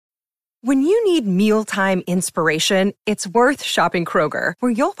When you need mealtime inspiration, it's worth shopping Kroger,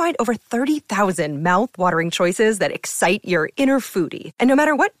 where you'll find over 30,000 mouth-watering choices that excite your inner foodie. And no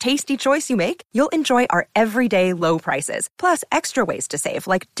matter what tasty choice you make, you'll enjoy our everyday low prices, plus extra ways to save,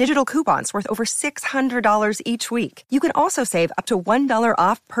 like digital coupons worth over $600 each week. You can also save up to $1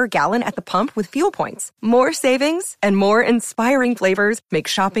 off per gallon at the pump with fuel points. More savings and more inspiring flavors make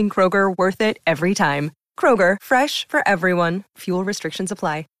shopping Kroger worth it every time. Kroger, fresh for everyone. Fuel restrictions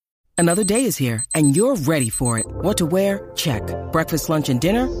apply. Another day is here, and you're ready for it. What to wear? Check. Breakfast, lunch, and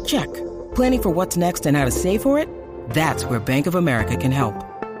dinner? Check. Planning for what's next and how to save for it? That's where Bank of America can help.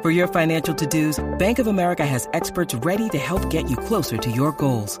 For your financial to-dos, Bank of America has experts ready to help get you closer to your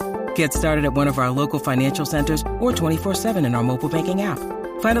goals. Get started at one of our local financial centers or 24/7 in our mobile banking app.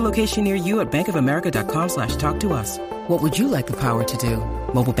 Find a location near you at bankofamerica.com/talktous. What would you like the power to do?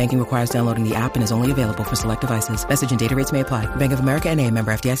 Mobile banking requires downloading the app and is only available for select devices. Message and data rates may apply. Bank of America N.A.,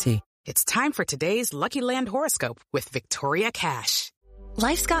 member FDIC. It's time for today's Lucky Land horoscope with Victoria Cash.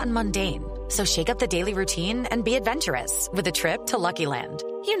 Life's gotten mundane, so shake up the daily routine and be adventurous with a trip to Lucky Land.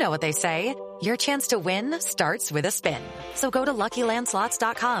 You know what they say, your chance to win starts with a spin. So go to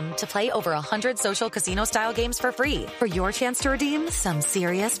LuckyLandSlots.com to play over 100 social casino-style games for free for your chance to redeem some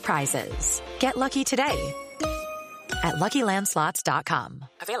serious prizes. Get lucky today at LuckyLandSlots.com.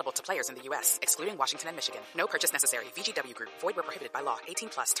 Available to players in the U.S., excluding Washington and Michigan. No purchase necessary. VGW Group. Void where prohibited by law.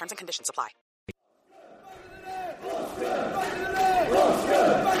 18+. Terms and conditions apply.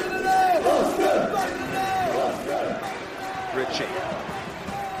 Ritchie.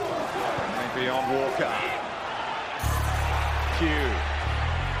 Maybe on Walker. Pugh.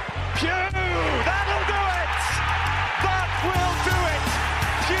 That'll do it! That will do it!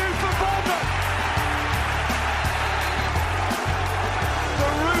 Pugh for Bournemouth. The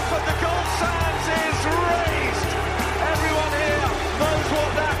roof of the goal stands is raised. Everyone here knows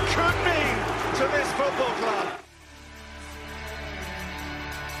what that could mean to this football club.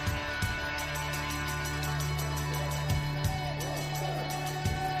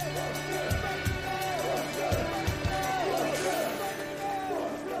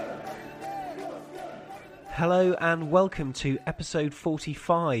 Hello and welcome to episode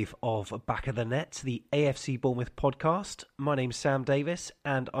 45 of Back of the Net, the AFC Bournemouth podcast. My name's Sam Davis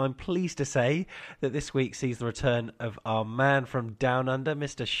and I'm pleased to say that this week sees the return of our man from down under,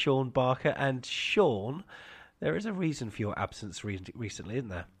 Mr. Sean Barker. And Sean, there is a reason for your absence recently, isn't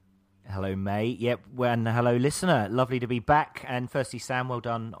there? Hello, mate. Yep, and hello, listener. Lovely to be back. And firstly, Sam, well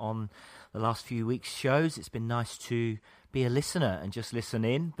done on the last few weeks' shows. It's been nice to be a listener and just listen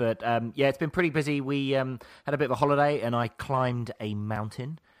in. But yeah, it's been pretty busy. We had a bit of a holiday and I climbed a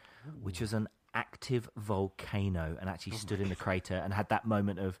mountain, which was an active volcano, and actually stood in the crater and had that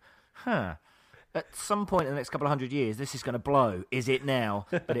moment of, at some point in the next couple of 100 years, this is going to blow. Is it now?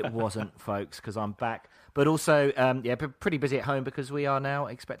 But it wasn't, folks, because I'm back. But also, yeah, pretty busy at home because we are now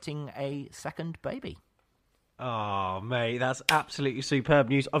expecting a second baby. Oh, mate, that's absolutely superb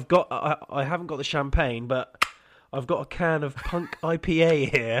news. I haven't got the champagne, but I've got a can of Punk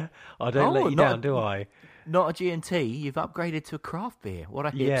IPA here. I don't let you down, do I? Not a G&T. You've upgraded to a craft beer. What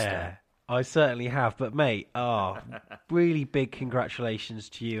a hipster. Yeah, I certainly have. But, mate, really big congratulations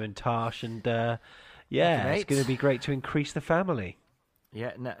to you and Tash. And, yeah, it's going to be great to increase the family.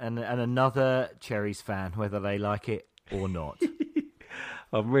 Yeah, and another Cherries fan, whether they like it or not.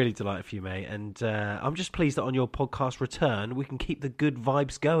 I'm really delighted for you, mate, and I'm just pleased that on your podcast return, we can keep the good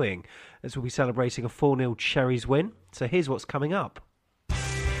vibes going as we'll be celebrating a 4-0 Cherries win. So here's what's coming up.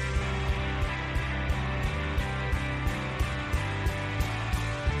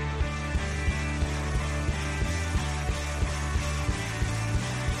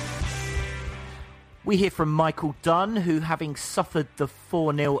 We hear from Michael Dunn, who, having suffered the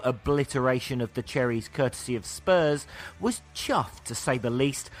 4-0 obliteration of the Cherries courtesy of Spurs, was chuffed, to say the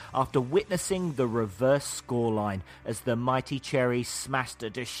least, after witnessing the reverse scoreline as the mighty Cherries smashed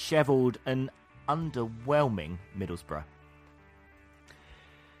a dishevelled and underwhelming Middlesbrough.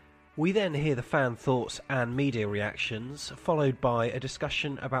 We then hear the fan thoughts and media reactions, followed by a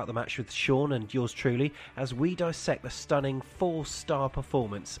discussion about the match with Sean and yours truly, as we dissect the stunning 4-star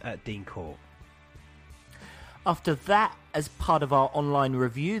performance at Dean Court. After that, as part of our online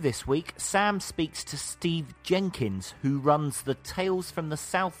review this week, Sam speaks to Steve Jenkins, who runs the Tales from the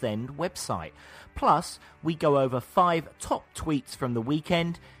Southend website. Plus, we go over 5 top tweets from the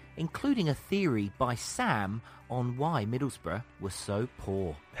weekend, including a theory by Sam on why Middlesbrough was so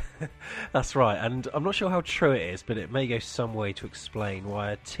poor. That's right, and I'm not sure how true it is, but it may go some way to explain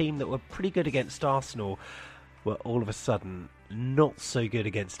why a team that were pretty good against Arsenal were all of a sudden not so good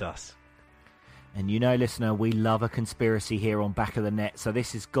against us. And you know, listener, we love a conspiracy here on Back of the Net, so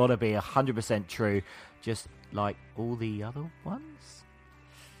this has got to be 100% true, just like all the other ones.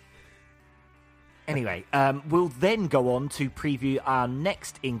 Anyway, we'll then go on to preview our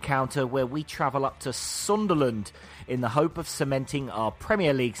next encounter, where we travel up to Sunderland in the hope of cementing our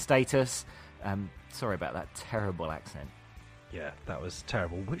Premier League status. Sorry about that terrible accent. Yeah, that was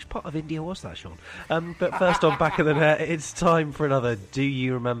terrible. Which part of India was that, Sean? But first on Back of the Net, it's time for another Do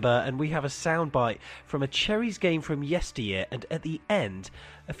You Remember? And we have a soundbite from a Cherries game from yesteryear, and at the end,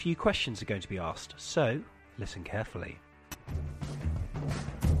 a few questions are going to be asked. So, listen carefully.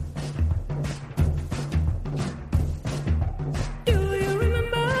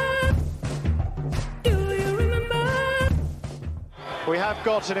 We have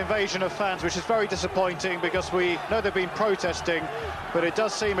got an invasion of fans, which is very disappointing because we know they've been protesting, but it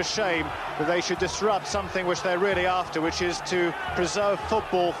does seem a shame that they should disrupt something which they're really after, which is to preserve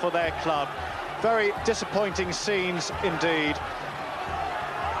football for their club. Very disappointing scenes indeed.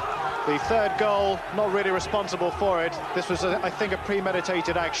 The third goal, not really responsible for it. This was, I think, a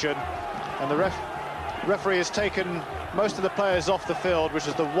premeditated action, and the referee has taken most of the players off the field, which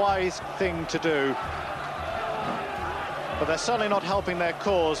is the wise thing to do. But they're certainly not helping their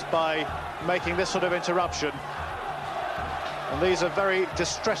cause by making this sort of interruption. And these are very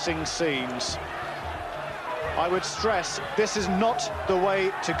distressing scenes. I would stress, this is not the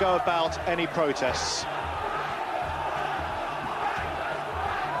way to go about any protests.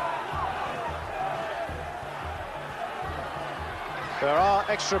 There are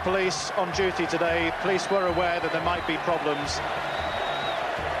extra police on duty today. Police were aware that there might be problems.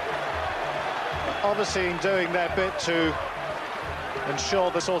 Obviously doing their bit to ensure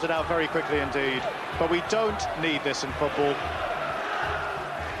they're sorted out very quickly indeed. But we don't need this in football.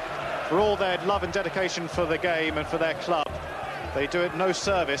 For all their love and dedication for the game and for their club, they do it no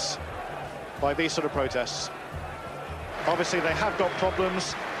service by these sort of protests. Obviously they have got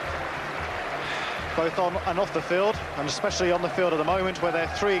problems, both on and off the field, and especially on the field at the moment, where they're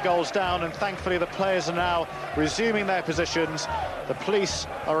 3 goals down, and thankfully the players are now resuming their positions. The police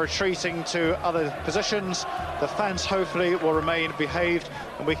are retreating to other positions. The fans hopefully will remain behaved,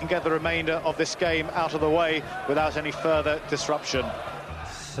 and we can get the remainder of this game out of the way without any further disruption.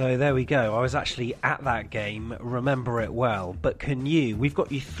 So there we go. I was actually at that game, remember it well. But can you? We've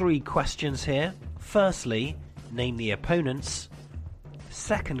got you 3 questions here. Firstly, name the opponents.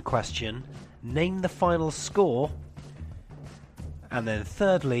 Second question, name the final score. And then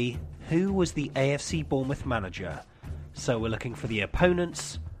thirdly, who was the AFC Bournemouth manager? So we're looking for the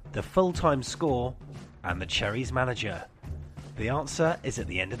opponents, the full-time score, and the Cherries manager. The answer is at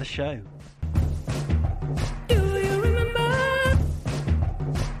the end of the show.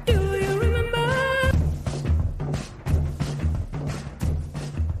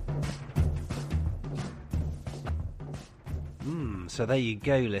 So there you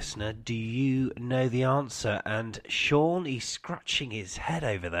go, listener. Do you know the answer? And Sean, he's scratching his head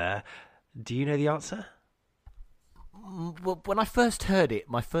over there. Do you know the answer? Well, when I first heard it,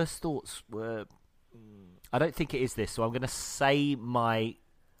 my first thoughts were, I don't think it is this, so I'm going to say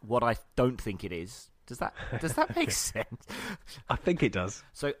what I don't think it is. Does that make sense? I think it does.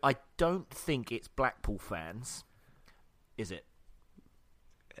 So I don't think it's Blackpool fans, is it?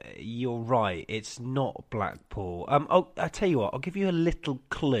 You're right, it's not Blackpool. I'll tell you what, I'll give you a little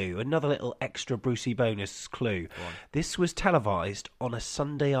clue, another little extra Brucey bonus clue. This was televised on a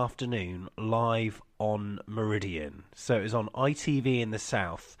Sunday afternoon, live on Meridian. So it was on ITV in the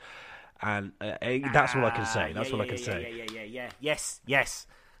South, and that's all I can say. That's all I can say. Yes.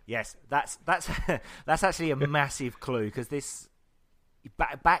 That's actually a massive clue, because this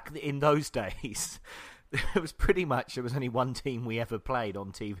back in those days. It was pretty much, there was only one team we ever played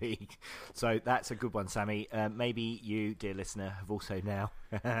on TV. So that's a good one, Sammy. Maybe you, dear listener, have also now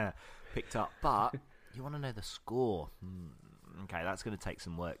picked up. But you want to know the score. Okay, that's going to take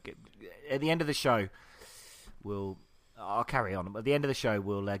some work. At the end of the show, I'll carry on. At the end of the show,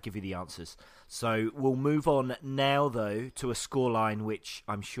 we'll give you the answers. So we'll move on now, though, to a scoreline which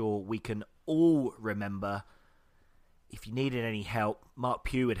I'm sure we can all remember. If you needed any help, Mark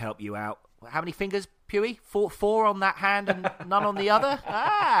Pugh would help you out. How many fingers, Pewey? Four on that hand and none on the other?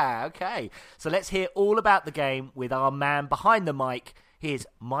 Okay. So let's hear all about the game with our man behind the mic. Here's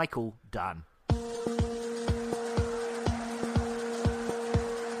Michael Dunn.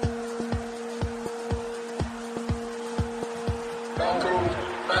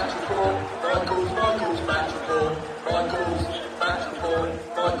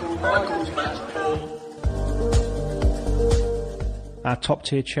 Our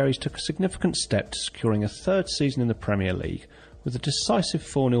top-tier Cherries took a significant step to securing a 3rd season in the Premier League, with a decisive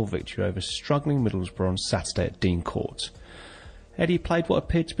 4-0 victory over struggling Middlesbrough on Saturday at Dean Court. Eddie played what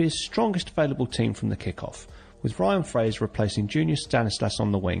appeared to be his strongest available team from the kick-off, with Ryan Fraser replacing Junior Stanislas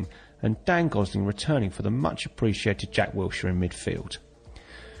on the wing and Dan Gosling returning for the much-appreciated Jack Wilshere in midfield.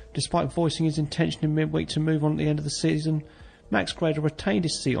 Despite voicing his intention in midweek to move on at the end of the season, Max Grader retained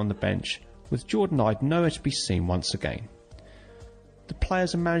his seat on the bench, with Jordan Ide nowhere to be seen once again. The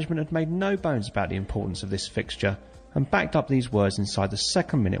players and management had made no bones about the importance of this fixture and backed up these words inside the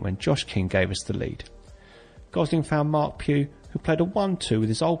second minute when Josh King gave us the lead. Gosling found Mark Pugh, who played a 1-2 with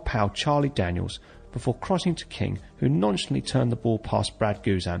his old pal Charlie Daniels, before crossing to King, who nonchalantly turned the ball past Brad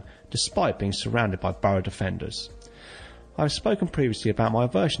Guzan despite being surrounded by Borough defenders. I have spoken previously about my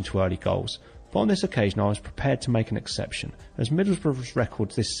aversion to early goals, but on this occasion I was prepared to make an exception, as Middlesbrough's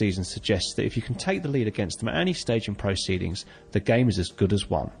record this season suggests that if you can take the lead against them at any stage in proceedings, the game is as good as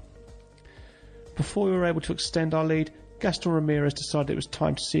won. Before we were able to extend our lead, Gaston Ramirez decided it was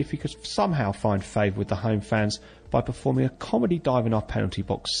time to see if he could somehow find favour with the home fans by performing a comedy dive in our penalty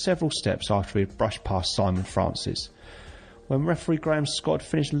box several steps after he had brushed past Simon Francis. When referee Graham Scott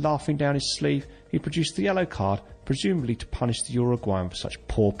finished laughing down his sleeve, he produced the yellow card, presumably to punish the Uruguayan for such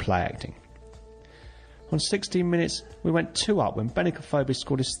poor play acting. On 16 minutes, we went 2 up when Benik Afobe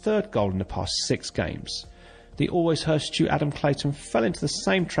scored his 3rd goal in the past 6 games. The always hirsute Adam Clayton fell into the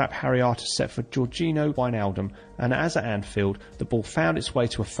same trap Harry Arter set for Georgino Wijnaldum, and as at Anfield, the ball found its way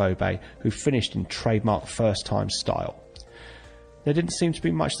to Afobe, who finished in trademark first-time style. There didn't seem to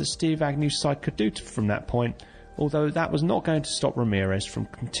be much that Steve Agnew's side could do from that point, although that was not going to stop Ramirez from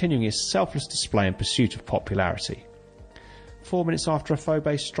continuing his selfless display in pursuit of popularity. 4 minutes after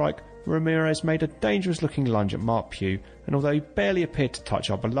Afobe's strike, Ramirez made a dangerous-looking lunge at Mark Pugh, and although he barely appeared to touch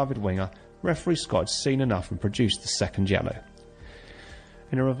our beloved winger, referee Scott had seen enough and produced the 2nd yellow.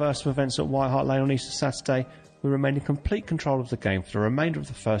 In a reverse of events at White Hart Lane on Easter Saturday, we remained in complete control of the game for the remainder of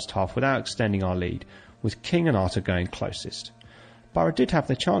the first half without extending our lead, with King and Arter going closest. Borough did have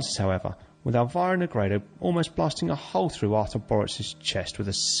their chances, however, with Alvaro Negredo almost blasting a hole through Artur Boric's chest with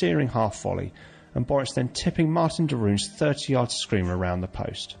a searing half volley, and Boric then tipping Martin de Roon's 30-yard screamer around the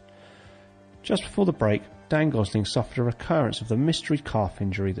post. Just before the break, Dan Gosling suffered a recurrence of the mystery calf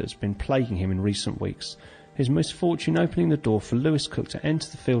injury that has been plaguing him in recent weeks, his misfortune opening the door for Lewis Cook to enter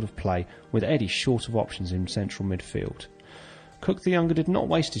the field of play with Eddie short of options in central midfield. Cook the younger did not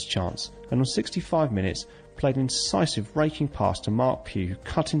waste his chance, and on 65 minutes played an incisive raking pass to Mark Pugh, who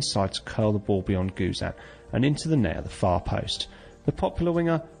cut inside to curl the ball beyond Guzan and into the net at the far post. The popular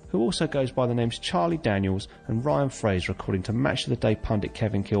winger, who also goes by the names Charlie Daniels and Ryan Fraser according to Match of the Day pundit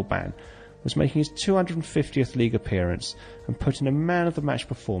Kevin Kilban, was making his 250th league appearance and put in a man-of-the-match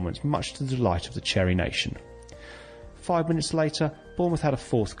performance, much to the delight of the Cherry Nation. 5 minutes later, Bournemouth had a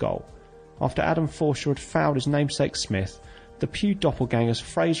 4th goal. After Adam Forshaw had fouled his namesake Smith, the Pugh doppelgangers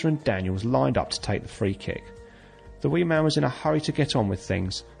Fraser and Daniels lined up to take the free kick. The wee man was in a hurry to get on with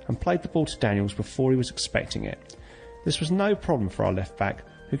things and played the ball to Daniels before he was expecting it. This was no problem for our left-back,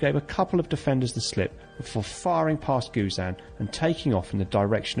 who gave a couple of defenders the slip before firing past Guzan and taking off in the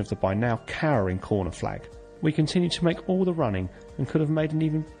direction of the by now cowering corner flag. We continued to make all the running and could have made an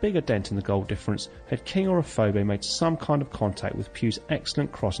even bigger dent in the goal difference had King or Afobe made some kind of contact with Pugh's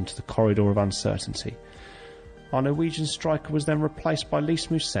excellent cross into the corridor of uncertainty. Our Norwegian striker was then replaced by Lys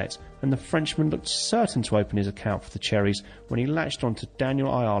Mousset, and the Frenchman looked certain to open his account for the Cherries when he latched onto Daniel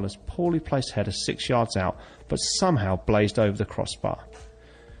Ayala's poorly placed header 6 yards out, but somehow blazed over the crossbar.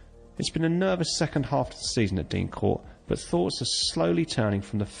 It's been a nervous second half of the season at Dean Court, but thoughts are slowly turning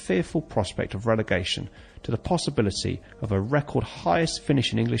from the fearful prospect of relegation to the possibility of a record highest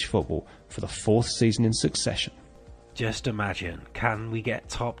finish in English football for the 4th season in succession. Just imagine, can we get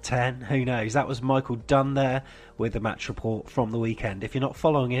top 10? Who knows? That was Michael Dunn there with the match report from the weekend. If you're not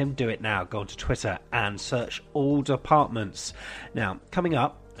following him, do it now. Go onto Twitter and search all departments. Now, coming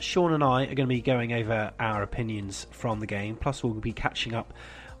up, Sean and I are going to be going over our opinions from the game, plus we'll be catching up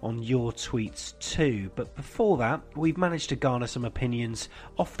on your tweets too. But before that, we've managed to garner some opinions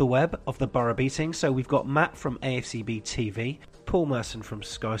off the web of the Borough beating. So we've got Matt from AFCB TV, Paul Merson from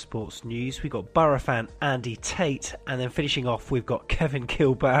Sky Sports News, we've got Borough fan Andy Tate, and then finishing off we've got Kevin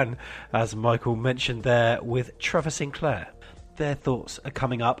Kilban, as Michael mentioned there, with Trevor Sinclair. Their thoughts are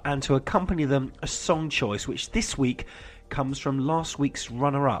coming up, and to accompany them, a song choice which this week comes from last week's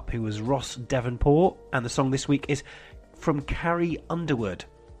runner-up, who was Ross Devonport, and the song this week is from Carrie Underwood.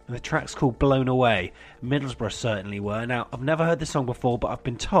 The track's called Blown Away. Middlesbrough certainly were. Now, I've never heard the song before, but I've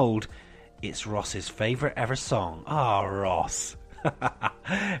been told it's Ross's favourite ever song. Ah, Ross.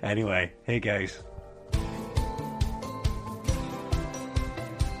 Anyway, here goes.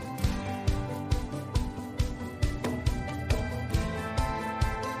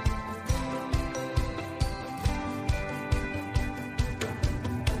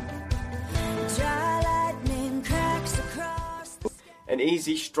 an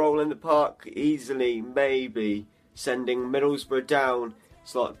easy stroll in the park, easily maybe sending Middlesbrough down.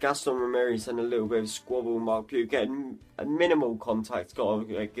 It's like Gaston Ramirez and a little bit of squabble. Mark Pugh getting a minimal contact. Got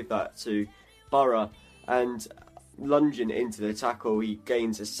to give that to Borough. And lunging into the tackle, he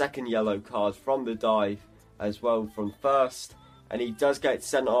gains a second yellow card from the dive as well from first. And he does get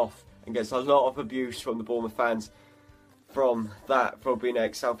sent off and gets a lot of abuse from the Bournemouth fans from that, for being an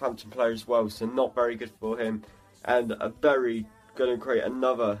ex-Southampton player as well. So not very good for him. And a very going to create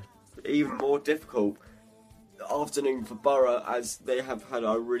another, even more difficult afternoon for Borough, as they have had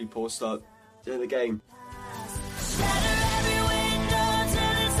a really poor start in the game.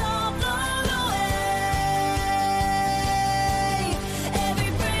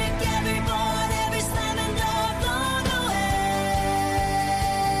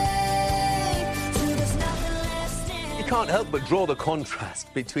 You can't help but draw the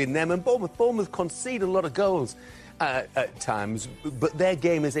contrast between them and Bournemouth. Bournemouth concede a lot of goals at times, but their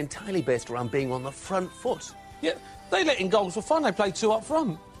game is entirely based around being on the front foot. Yeah, they let in goals for fun. They play two up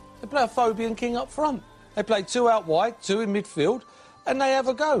front. They play a Fabian King up front. They play two out wide, two in midfield, and they have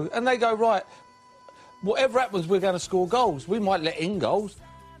a go. And they go, right, whatever happens, we're going to score goals. We might let in goals,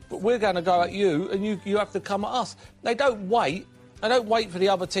 but we're going to go at you, and you have to come at us. They don't wait. They don't wait for the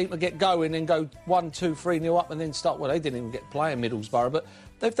other team to get going and go 1, 2, 3-0 up and then start. Well, they didn't even get playing Middlesbrough, but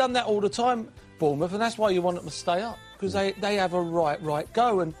they've done that all the time, Bournemouth, and that's why you want them to stay up, because they have a right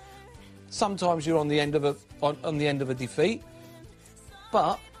go. And sometimes you're on the end of a defeat,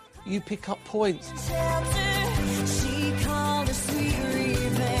 but you pick up points.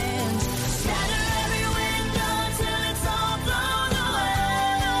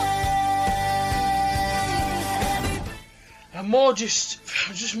 I'm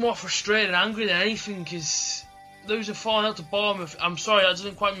just more frustrated and angry than anything, because losing 4-0 to Bournemouth, I'm sorry, that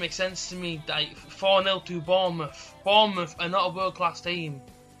doesn't quite make sense to me. Like, 4-0 to Bournemouth. Bournemouth are not a world-class team.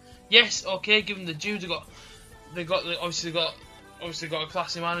 Yes, okay, give them the due. They got a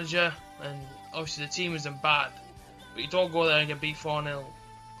classy manager, and obviously the team isn't bad. But you don't go there and get beat 4-0.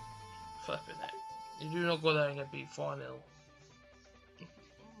 Flipping it. You do not go there and get beat 4-0.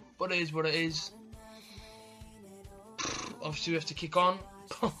 But it is what it is. Obviously we have to kick on.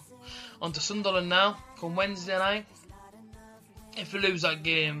 On to Sunderland now, come Wednesday night. If we lose that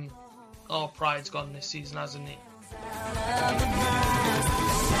game, our pride's gone this season, hasn't it?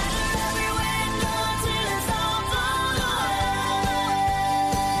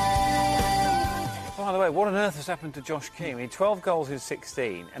 By the way, what on earth has happened to Josh King? He had 12 goals in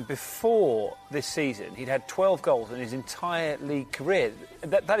 16, and before this season, he'd had 12 goals in his entire league career.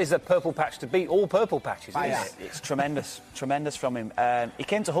 That is a purple patch to beat all purple patches, isn't it? It's tremendous, tremendous from him. He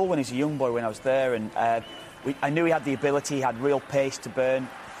came to Hull when he was a young boy when I was there, and I knew he had the ability, he had real pace to burn.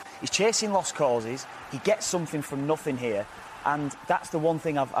 He's chasing lost causes, he gets something from nothing here, and that's the one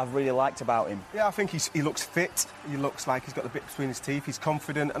thing I've really liked about him. Yeah, I think he looks fit, he looks like he's got the bit between his teeth, he's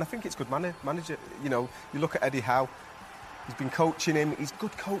confident, and I think it's good manager. You know, you look at Eddie Howe, he's been coaching him, he's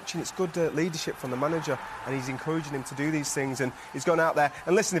good coaching, it's good leadership from the manager, and he's encouraging him to do these things, and he's gone out there.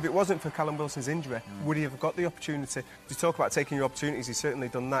 And listen, if it wasn't for Callum Wilson's injury, would he have got the opportunity? You talk about taking your opportunities, he's certainly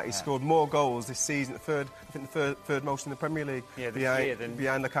done that. He's scored more goals this season, the third most in the Premier League,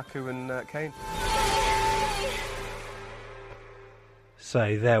 behind Lukaku and Kane.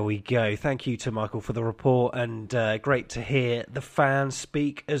 So there we go. Thank you to Michael for the report, and great to hear the fans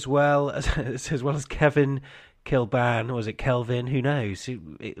speak as well as Kevin Kilban, or is it Kelvin? Who knows?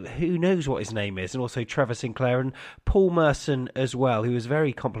 Who knows what his name is? And also Trevor Sinclair and Paul Merson as well, who was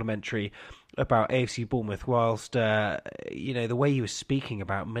very complimentary about AFC Bournemouth, whilst, the way he was speaking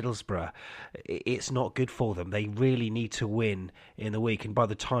about Middlesbrough, it's not good for them. They really need to win in the week, and by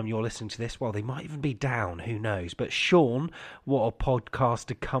the time you're listening to this, well, they might even be down, who knows? But Sean, what a podcast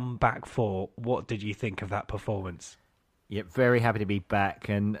to come back for. What did you think of that performance? Yeah, very happy to be back,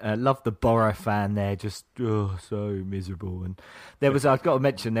 and love the Borough fan there, just so miserable. And I've got to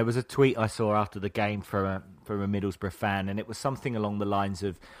mention, there was a tweet I saw after the game from a Middlesbrough fan, and it was something along the lines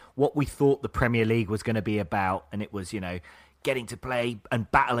of what we thought the Premier League was going to be about, and it was, getting to play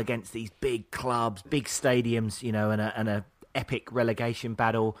and battle against these big clubs, big stadiums, and a epic relegation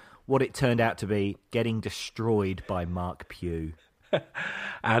battle. What it turned out to be, getting destroyed by Mark Pugh.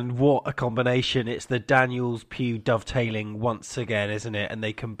 And what a combination. It's the Daniels Pugh dovetailing once again, isn't it? And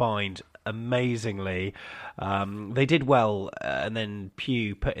they combined amazingly. They did well, and then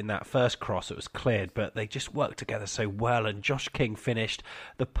Pugh put in that first cross, it was cleared, but they just worked together so well, and Josh King finished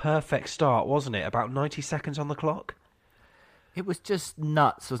the perfect start, wasn't it? About 90 seconds on the clock. It was just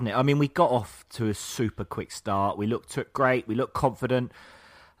nuts, wasn't it? I mean, we got off to a super quick start. We looked great, we looked confident.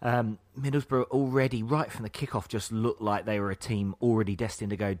 Middlesbrough already, right from the kickoff, just looked like they were a team already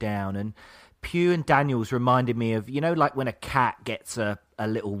destined to go down. And Pugh and Daniels reminded me of, like when a cat gets a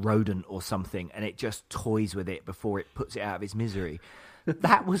little rodent or something and it just toys with it before it puts it out of its misery.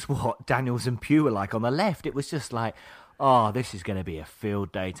 That was what Daniels and Pugh were like on the left. It was just like, oh, this is going to be a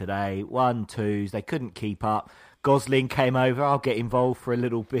field day today. 1-2s, they couldn't keep up. Gosling came over, I'll get involved for a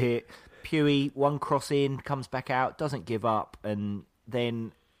little bit. Pewey, one cross in, comes back out, doesn't give up. And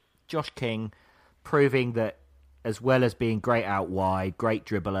then Josh King proving that as well as being great out wide, great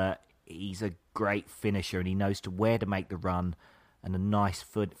dribbler, he's a great finisher and he knows where to make the run and a nice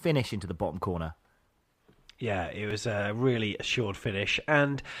finish into the bottom corner. Yeah, it was a really assured finish.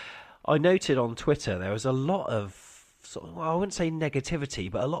 And I noted on Twitter there was a lot of, I wouldn't say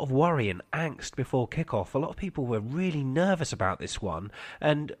negativity, but a lot of worry and angst before kickoff. A lot of people were really nervous about this one,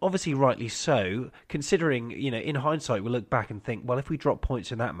 and obviously rightly so, considering, in hindsight, we look back and think, well, if we drop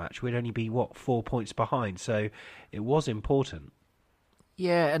points in that match, we'd only be, 4 points behind, so it was important.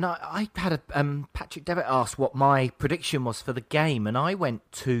 Yeah, and I had Patrick Devitt asked what my prediction was for the game, and I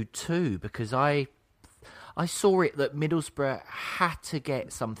went 2-2 because I saw it that Middlesbrough had to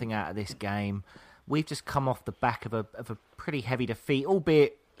get something out of this game. We've just come off the back of a pretty heavy defeat,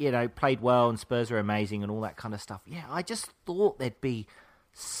 albeit, played well and Spurs are amazing and all that kind of stuff. Yeah, I just thought there'd be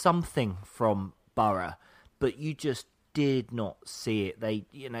something from Borough, but you just did not see it.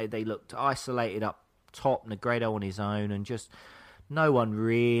 They looked isolated up top, Negredo on his own, and just no one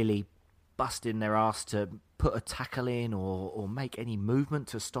really busting their ass to put a tackle in or make any movement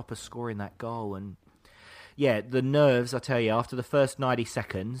to stop us scoring that goal. And yeah, the nerves, I tell you, after the first 90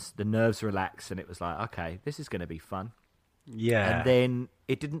 seconds, the nerves relaxed and it was like, okay, this is going to be fun. Yeah. And then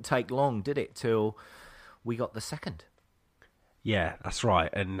it didn't take long, did it, till we got the second. Yeah, that's right.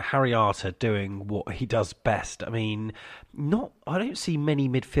 And Harry Arter doing what he does best. I mean, I don't see many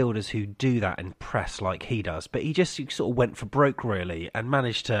midfielders who do that in press like he does, but he just sort of went for broke, really, and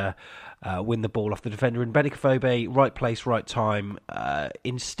managed to win the ball off the defender in Benikofobe. Right place, right time,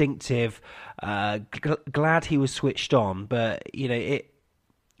 instinctive. Glad he was switched on, but, it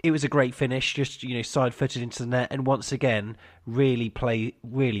was a great finish, just, side-footed into the net, and once again, really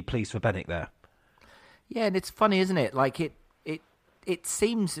pleased for Bennett there. Yeah, and it's funny, isn't it? Like, it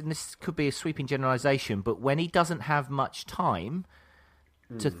seems, and this could be a sweeping generalisation, but when he doesn't have much time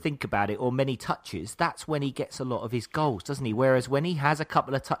to think about it or many touches, that's when he gets a lot of his goals, doesn't he? Whereas when he has a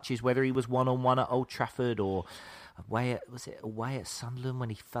couple of touches, whether he was one-on-one at Old Trafford or away at Sunderland when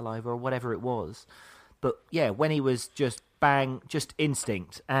he fell over or whatever it was. But yeah, when he was just bang, just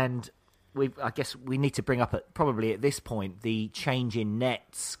instinct. And I guess we need to bring up probably at this point the change in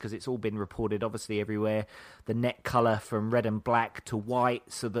nets, because it's all been reported obviously everywhere. The net colour from red and black to white,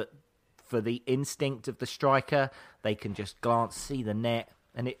 so that for the instinct of the striker, they can just glance, see the net.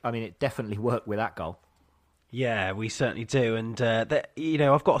 And it definitely worked with that goal. Yeah, we certainly do. And,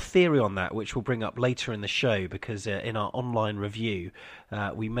 I've got a theory on that, which we'll bring up later in the show, because in our online review,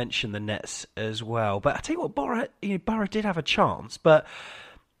 we mentioned the nets as well. But I tell you what, Borough did have a chance, but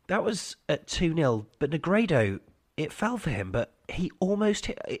that was at 2-0. But Negredo, it fell for him, but he almost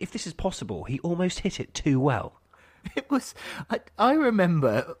hit, if this is possible, he almost hit it too well. It was. I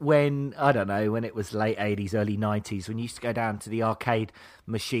remember when it was late 80s, early 90s, when you used to go down to the arcade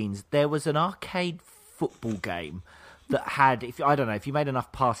machines. There was an arcade football game that had, if you made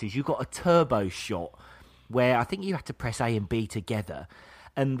enough passes, you got a turbo shot where I think you had to press A and B together,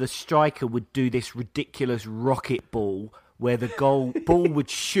 and the striker would do this ridiculous rocket ball where the ball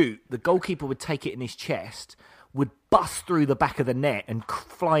would shoot, the goalkeeper would take it in his chest, would bust through the back of the net and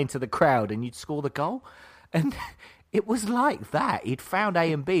fly into the crowd, and you'd score the goal. And it was like that. He'd found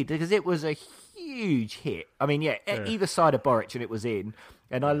A and B because it was a huge hit. I mean, either side of Boric and it was in.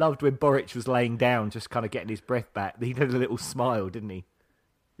 And I loved when Boric was laying down, just kind of getting his breath back. He did a little smile, didn't he?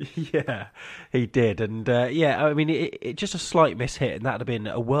 Yeah, he did. And it just a slight mishit, and that would have been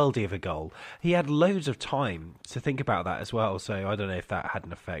a worldie of a goal. He had loads of time to think about that as well, so I don't know if that had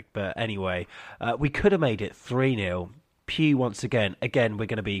an effect. But anyway, we could have made it 3-0. Pugh once again, we're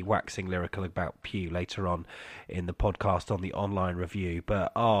going to be waxing lyrical about Pugh later on in the podcast on the online review.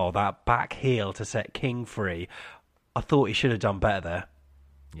 But, that back heel to set King free. I thought he should have done better there.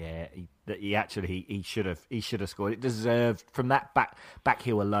 Yeah, he should have scored. It deserved, from that back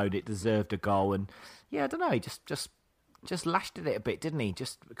heel alone, it deserved a goal. And yeah, I don't know, he just lashed at it a bit, didn't he?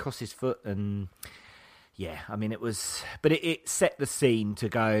 Just across his foot. And yeah, I mean, it was, but it set the scene to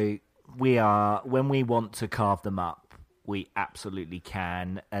go, when we want to carve them up, we absolutely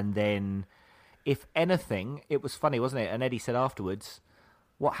can. And then, if anything, it was funny, wasn't it? And Eddie said afterwards,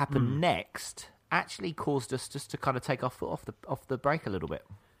 what happened next actually caused us just to kind of take our foot off the brake a little bit.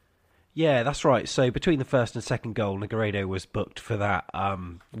 Yeah, that's right. So between the first and second goal, Negredo was booked for that.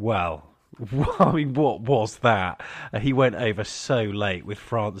 Well, I mean, what was that? He went over so late with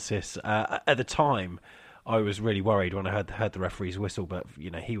Francis. At the time, I was really worried when I heard the referee's whistle, but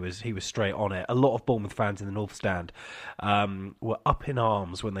he was straight on it. A lot of Bournemouth fans in the North Stand were up in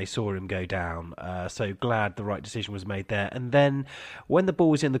arms when they saw him go down. So glad the right decision was made there. And then when the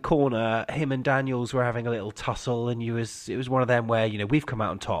ball was in the corner, him and Daniels were having a little tussle, and it was one of them where we've come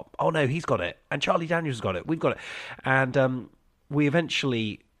out on top. Oh no, he's got it, and Charlie Daniels got it. We've got it, and we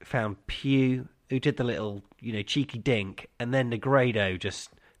eventually found Pugh, who did the little cheeky dink, and then Negredo just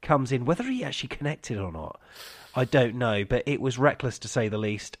comes in. Whether he actually connected or not, I don't know, but it was reckless to say the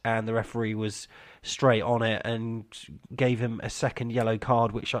least, and the referee was straight on it and gave him a second yellow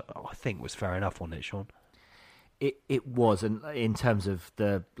card, which I think was fair enough, wasn't it, Sean? It was, and in terms of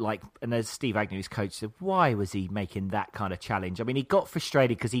and as Steve Agnew, his coach, said, why was he making that kind of challenge? I mean, he got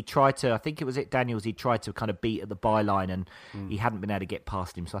frustrated because he tried to, I think it was at Daniels, he tried to kind of beat at the byline, and he hadn't been able to get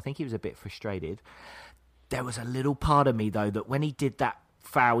past him, so I think he was a bit frustrated. There was a little part of me, though, that when he did that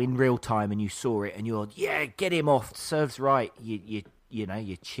foul in real time and you saw it and you're, yeah, get him off, serves right, you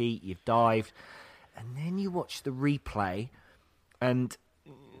cheat, you've dived, and then you watch the replay, and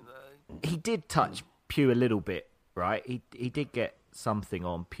he did touch Pugh a little bit, right? He did get something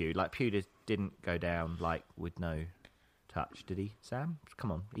on Pugh. Like, Pugh just didn't go down with no touch, did he, Sam?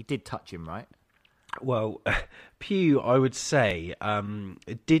 Come on, he did touch him, right? Well, Pugh, I would say,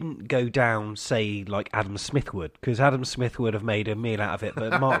 didn't go down, say, like Adam Smith would, because Adam Smith would have made a meal out of it.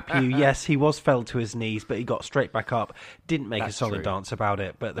 But Mark Pugh, yes, he was fell to his knees, but he got straight back up, didn't make a solid dance about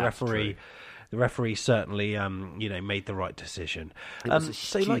it. But the referee certainly, made the right decision. It was a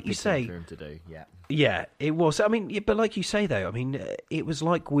so, like you say, for him to do, yeah. Yeah, it was. I mean, but like you say, though, I mean, it was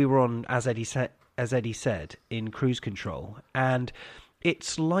like we were on, as Eddie said, in cruise control, and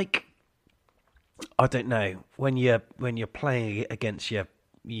it's like, I don't know, when you're playing against you're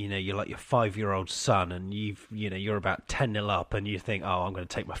like your 5-year-old son, and you're about 10-0 up, and you think, oh, I'm going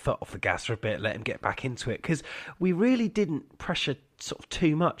to take my foot off the gas for a bit, let him get back into it, because we really didn't pressure sort of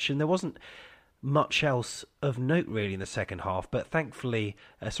too much, and there wasn't much else of note really in the second half, but thankfully,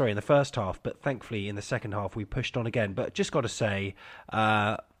 in the first half, but thankfully in the second half we pushed on again. But just got to say,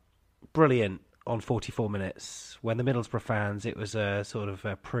 brilliant on 44 minutes. When the Middlesbrough fans, it was a sort of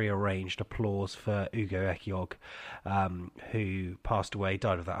a pre-arranged applause for Ugo Ehiogu, who passed away,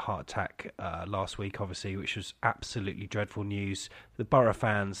 died of that heart attack last week, obviously, which was absolutely dreadful news. The Borough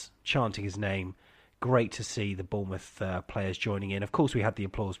fans chanting his name. Great to see the Bournemouth players joining in. Of course, we had the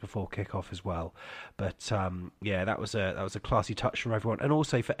applause before kick-off as well. But that was a classy touch from everyone, and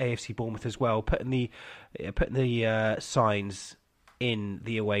also for AFC Bournemouth as well, putting the signs in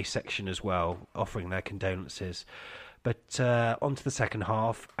the away section as well, offering their condolences. But on to the second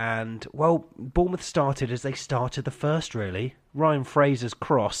half, and, well, Bournemouth started as they started the first, really. Ryan Fraser's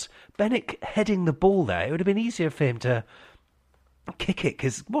cross. Bennett heading the ball there. It would have been easier for him to kick it,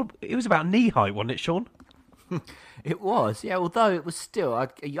 because it was about knee height, wasn't it, Sean? It was, yeah, although it was still, I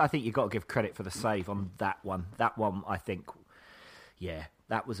think you've got to give credit for the save on that one. That one, I think, yeah,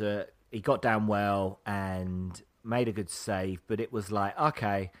 that was he got down well and made a good save, but it was like,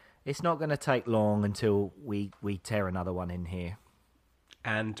 okay, it's not going to take long until we tear another one in here.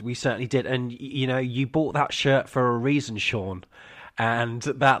 And we certainly did. And, you bought that shirt for a reason, Sean. And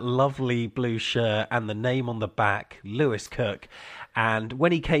that lovely blue shirt and the name on the back, Lewis Cook. And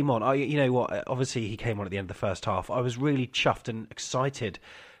when he came on, obviously he came on at the end of the first half. I was really chuffed and excited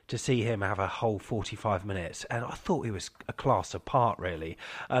to see him have a whole 45 minutes. And I thought he was a class apart, really.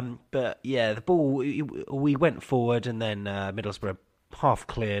 But, yeah, the ball, we went forward, and then Middlesbrough half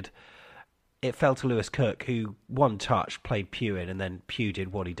cleared. It fell to Lewis Cook, who one touch played Pugh in, and then Pugh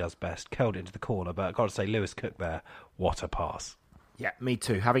did what he does best, curled it into the corner. But I've got to say, Lewis Cook there, what a pass. Yeah, me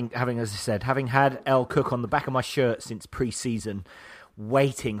too. Having, as I said, having had El Cook on the back of my shirt since pre-season,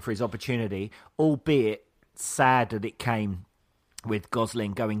 waiting for his opportunity, albeit sad that it came with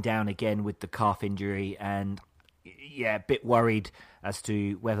Gosling going down again with the calf injury, and, yeah, a bit worried as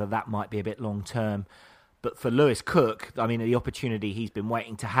to whether that might be a bit long-term. But for Lewis Cook, I mean, the opportunity he's been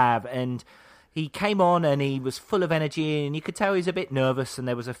waiting to have, and he came on and he was full of energy, and you could tell he was a bit nervous, and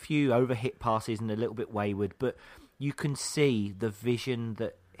there was a few overhit passes and a little bit wayward, but you can see the vision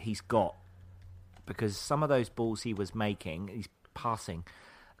that he's got, because some of those balls he was making, he's passing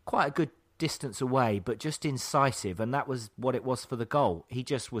quite a good distance away, but just incisive, and that was what it was for the goal. He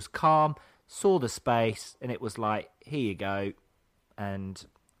just was calm, saw the space, and it was like, here you go. And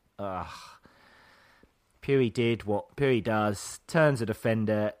Puri did what Puri does, turns a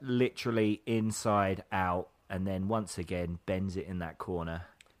defender literally inside out, and then once again bends it in that corner.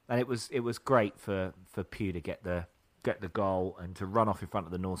 And it was great for Pugh to get the goal and to run off in front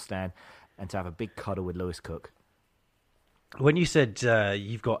of the North Stand and to have a big cuddle with Lewis Cook. When you said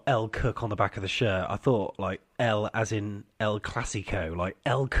you've got El Cook on the back of the shirt, I thought like El as in El Clasico, like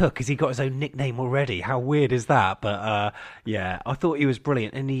El Cook. Has he got his own nickname already? How weird is that? But yeah, I thought he was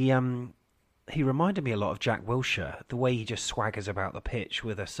brilliant, and he reminded me a lot of Jack Wilshere, the way he just swaggers about the pitch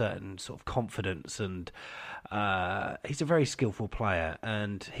with a certain sort of confidence, and he's a very skillful player,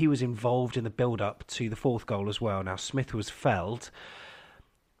 and he was involved in the build-up to the fourth goal as well. Now, Smith was felled,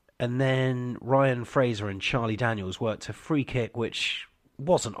 and then Ryan Fraser and Charlie Daniels worked a free kick, which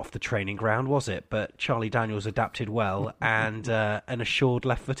wasn't off the training ground, was it? But Charlie Daniels adapted well, and an assured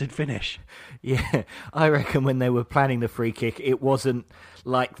left-footed finish. Yeah, I reckon when they were planning the free kick, it wasn't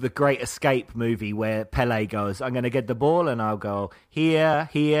like the Great Escape movie where Pele goes, I'm going to get the ball and I'll go here,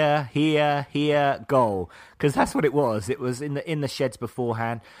 here, here, here, goal. Because that's what it was. It was in the sheds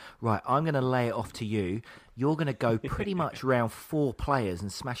beforehand. Right, I'm going to lay it off to you. You're going to go pretty much round 4 players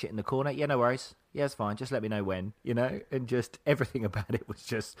and smash it in the corner. Yeah, no worries. Yeah, it's fine. Just let me know when, and just everything about it was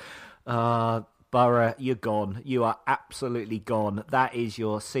just, Borough, you're gone. You are absolutely gone. That is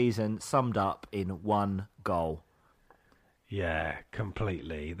your season summed up in 1 goal. Yeah,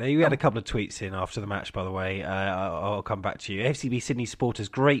 completely. They had a couple of tweets in after the match, by the way. I'll come back to you. FCB Sydney supporters,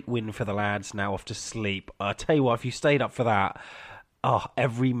 great win for the lads, now off to sleep. I tell you what, if you stayed up for that,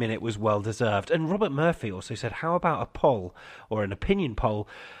 every minute was well deserved. And Robert Murphy also said, how about a poll or an opinion poll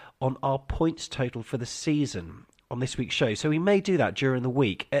on our points total for the season on this week's show? So we may do that during the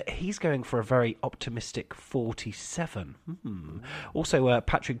week. He's going for a very optimistic 47. Also,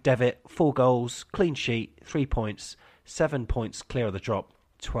 Patrick Devitt, 4 goals, clean sheet, 3 points, 7 points clear of the drop,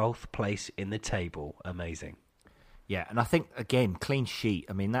 12th place in the table. Amazing. Yeah, and I think, again, clean sheet.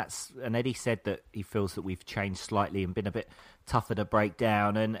 I mean, and Eddie said that he feels that we've changed slightly and been a bit tougher to break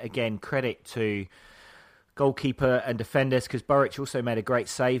down. And again, credit to goalkeeper and defenders, because Burridge also made a great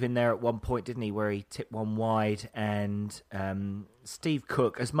save in there at one point, didn't he, where he tipped one wide. And Steve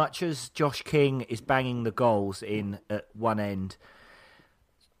Cook, as much as Josh King is banging the goals in at one end,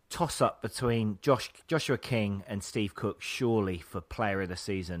 toss-up between Joshua King and Steve Cook, surely for player of the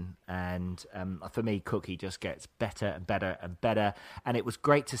season. And for me, Cook, he just gets better and better and better. And it was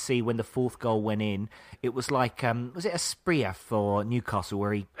great to see when the 4th goal went in. It was like, was it Asprilla for Newcastle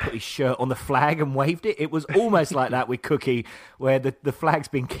where he put his shirt on the flag and waved it? It was almost like that with Cookie, where the flag's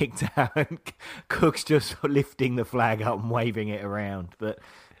been kicked out and Cook's just lifting the flag up and waving it around. But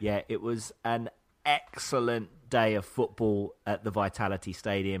yeah, it was an excellent day of football at the Vitality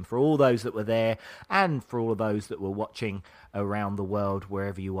Stadium for all those that were there and for all of those that were watching around the world,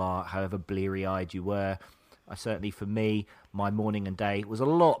 wherever you are, however bleary-eyed you were. Certainly for me, my morning and day was a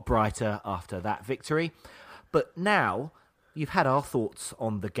lot brighter after that victory. But now you've had our thoughts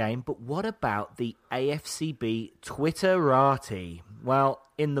on the game, but what about the AFCB Twitterati? Well,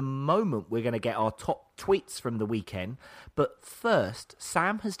 in the moment, we're going to get our top tweets from the weekend. But first,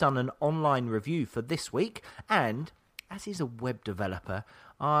 Sam has done an online review for this week. And as he's a web developer,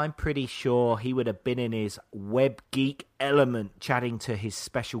 I'm pretty sure he would have been in his web geek element chatting to his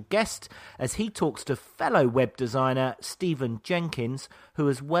special guest as he talks to fellow web designer Stephen Jenkins, who,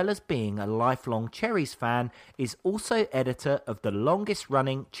 as well as being a lifelong Cherries fan, is also editor of the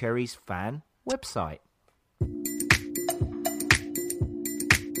longest-running Cherries fan website.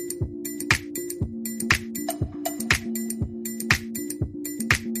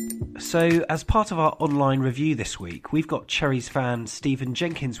 So, as part of our online review this week, we've got Cherries fan Stephen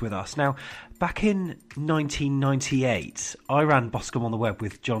Jenkins with us. Now, back in 1998, I ran Boscombe on the Web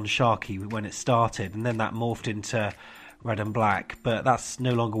with John Sharkey when it started, and then that morphed into Red and Black, but that's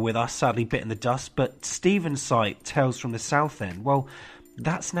no longer with us, sadly bit in the dust. But Stephen's site, Tales from the South End, well,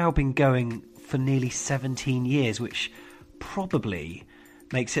 that's now been going for nearly 17 years, which probably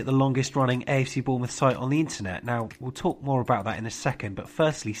makes it the longest running AFC Bournemouth site on the internet. Now, we'll talk more about that in a second, but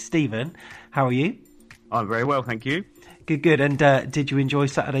firstly, Stephen, how are you? I'm very well, thank you. Good. And did you enjoy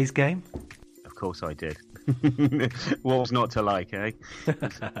Saturday's game? Of course I did. What was not to like, eh?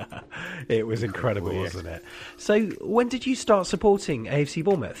 It was incredible, wasn't it? So, when did you start supporting AFC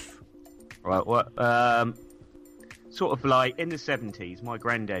Bournemouth? Right, well, sort of like in the 70s, my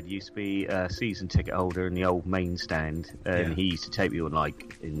granddad used to be a season ticket holder in the old main stand, and he used to take me on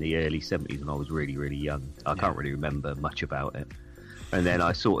like in the early 70s when I was really, really young. I can't really remember much about it. And then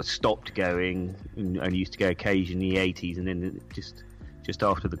I sort of stopped going and used to go occasionally in the 80s, and then just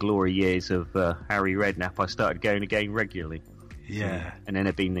after the glory years of Harry Redknapp, I started going again regularly. Yeah. And then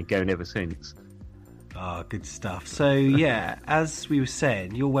I've been going ever since. Ah, good stuff. So, yeah, as we were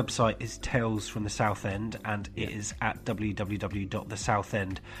saying, your website is Tales from the Southend, and it is at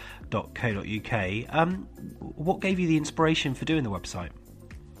www.thesouthend.co.uk. What gave you the inspiration for doing the website?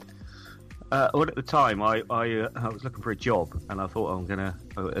 Well, at the time, I was looking for a job, and I thought I'm going to,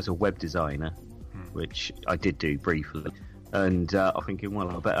 as a web designer, which I did do briefly. And I'm thinking,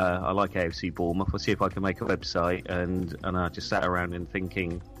 well, I like AFC Bournemouth. I'll see if I can make a website. And I just sat around and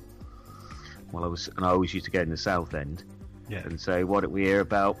thinking, well, I always used to go in the Southend. Yeah. And so, why don't we hear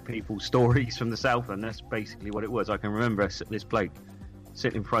about people's stories from the Southend? That's basically what it was. I can remember this bloke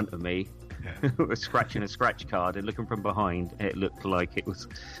sitting in front of me, scratching a scratch card, and looking from behind, it looked like it was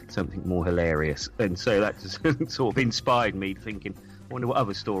something more hilarious. And so that just sort of inspired me, thinking, I wonder what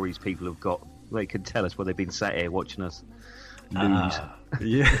other stories people have got. They could tell us while they've been sat here watching us lose.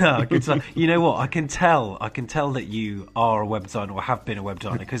 Yeah, good stuff. You know what? I can tell that you are a web designer or have been a web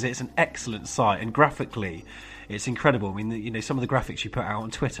designer because it's an excellent site, and graphically, it's incredible. I mean, you know, some of the graphics you put out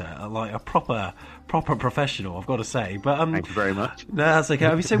on Twitter are like a proper professional, I've got to say. But thank you very much. No, that's okay.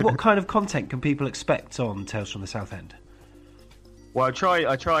 I mean, so what kind of content can people expect on Tales from the Southend? Well, I try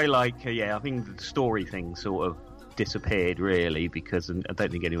like I think the story thing sort of disappeared really because I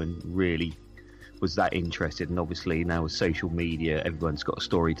don't think anyone really was that interested, and obviously now with social media everyone's got a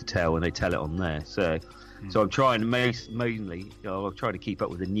story to tell and they tell it on there, so I'm trying mainly I'm trying to keep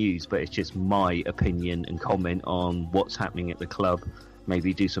up with the news, but it's just my opinion and comment on what's happening at the club,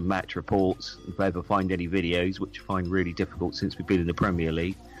 maybe do some match reports if I ever find any videos, which I find really difficult since we've been in the Premier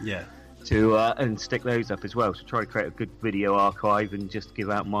League, to and stick those up as well, so try to create a good video archive and just give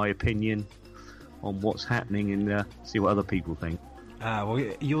out my opinion on what's happening and see what other people think. Well,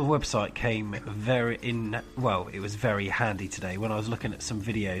 your website came it was very handy today when I was looking at some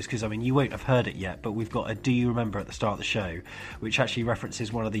videos, because I mean you won't have heard it yet, but we've got a Do You Remember at the start of the show, which actually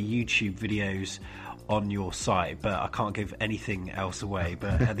references one of the YouTube videos on your site, but I can't give anything else away.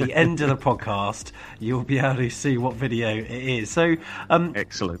 But at the end of the podcast, you'll be able to see what video it is. So,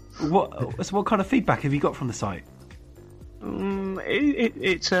 excellent. What kind of feedback have you got from the site?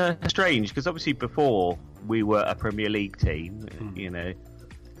 It's strange because obviously before we were a Premier League team,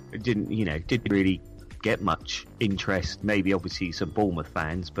 didn't really get much interest. Maybe obviously some Bournemouth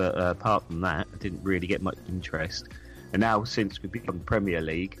fans, but apart from that, I didn't really get much interest. And now since we've become Premier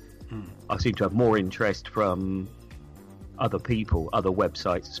League, I seem to have more interest from other people, other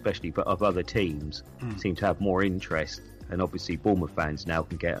websites especially, but of other teams seem to have more interest. And obviously Bournemouth fans now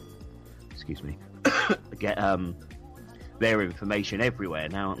can get their information everywhere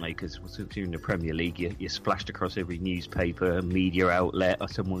now, aren't they? Because since you're in the Premier League, you're splashed across every newspaper, media outlet, or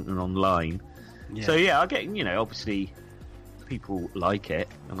someone online. Yeah. So I get, obviously people like it,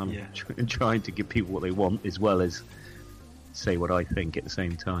 and I'm trying to give people what they want as well as say what I think at the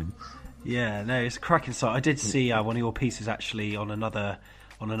same time. Yeah, no, it's a cracking site. I did see one of your pieces actually on another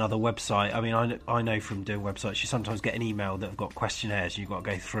website. I mean, I know from doing websites, you sometimes get an email that have got questionnaires you've got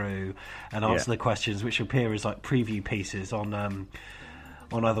to go through and answer the questions, which appear as like preview pieces on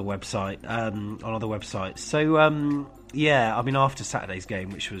other websites. So I mean, after Saturday's game,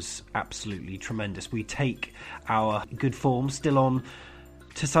 which was absolutely tremendous, we take our good form still on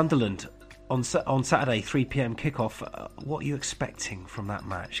to Sunderland on Saturday, 3 p.m. kickoff. What are you expecting from that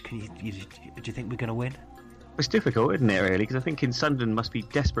match? Do you think we're going to win? It's difficult, isn't it, really? Because I think Sunderland must be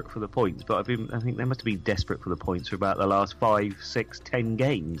desperate for the points, but I think they must have been desperate for the points for about the last 5, 6, 10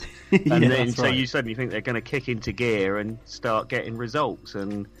 games. And then so you suddenly think they're going to kick into gear and start getting results,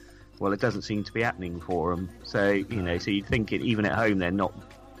 and well, it doesn't seem to be happening for them. So so you'd think even at home they're not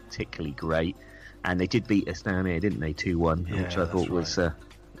particularly great, and they did beat us down here, didn't they? 2-1, which I thought was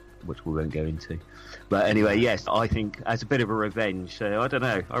which we won't go into. But anyway, yes, I think as a bit of a revenge. So I don't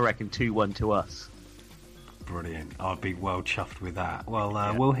know. I reckon 2-1 to us. Brilliant. I'd be well chuffed with that. Well,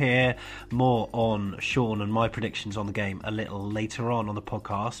 we'll hear more on Sean and my predictions on the game a little later on the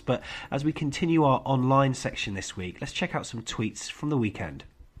podcast. But as we continue our online section this week, let's check out some tweets from the weekend.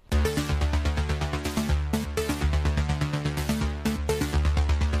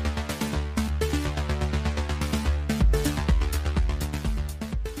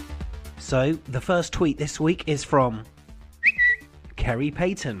 So, the first tweet this week is from Kerry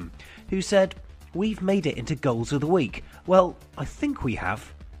Payton, who said, "We've made it into goals of the week. Well, I think we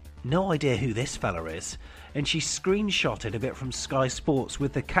have. No idea who this fella is." And she screenshotted a bit from Sky Sports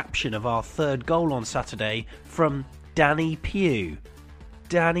with the caption of our third goal on Saturday from Danny Pugh.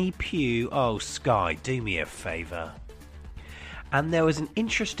 Danny Pugh, oh Sky, do me a favour. And there was an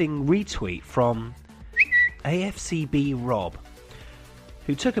interesting retweet from AFCB Rob,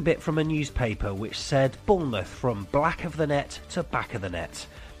 who took a bit from a newspaper which said Bournemouth from black of the net to back of the net.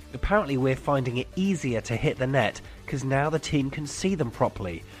 Apparently we're finding it easier to hit the net because now the team can see them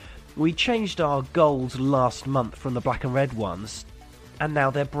properly. We changed our goals last month from the black and red ones, and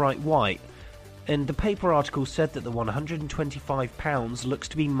now they're bright white. And the paper article said that the £125 looks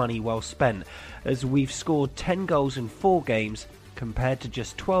to be money well spent, as we've scored 10 goals in 4 games compared to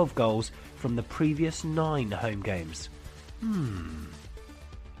just 12 goals from the previous 9 home games.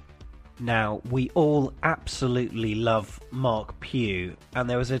 Now, we all absolutely love Mark Pugh, and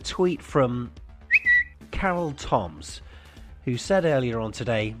there was a tweet from Carol Toms, who said earlier on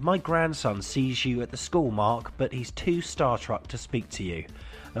today, "My grandson sees you at the school, Mark, but he's too starstruck to speak to you."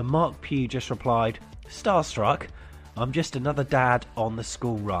 And Mark Pugh just replied, "Starstruck? I'm just another dad on the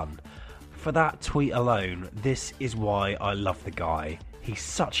school run." For that tweet alone, this is why I love the guy. He's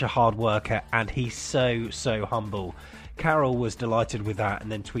such a hard worker and he's so humble. Carol was delighted with that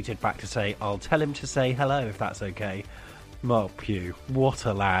and then tweeted back to say, "I'll tell him to say hello if that's okay." Mark Pugh, what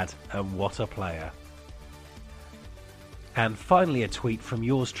a lad and what a player. And finally a tweet from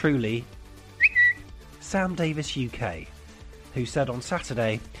yours truly, Sam Davis UK, who said on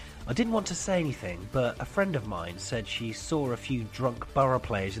Saturday, "I didn't want to say anything, but a friend of mine said she saw a few drunk Borough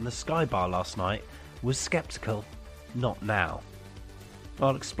players in the Sky Bar last night, was sceptical, not now."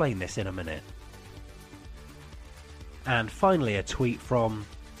 I'll explain this in a minute. And finally a tweet from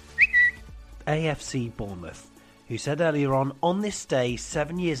AFC Bournemouth, who said earlier on this day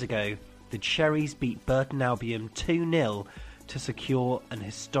 7 years ago, the Cherries beat Burton Albion 2-0 to secure an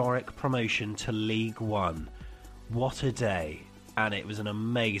historic promotion to League One. What a day. And it was an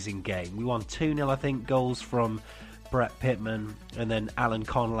amazing game. We won 2-0, I think, goals from Brett Pittman and then Alan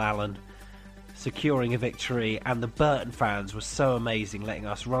Connell-Allen securing a victory, and the Burton fans were so amazing, letting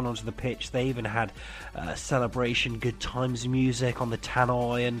us run onto the pitch. They even had celebration, good times music on the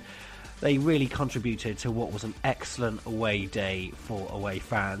tannoy, and they really contributed to what was an excellent away day for away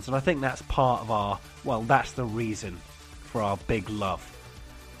fans. And I think that's part of our, well, that's the reason for our big love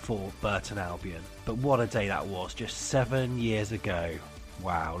for Burton Albion. But what a day that was, just 7 years ago.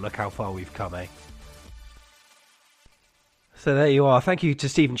 Wow, look how far we've come, eh? So there you are. Thank you to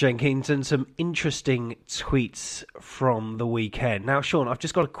Stephen Jenkins and some interesting tweets from the weekend. Now, Sean, I've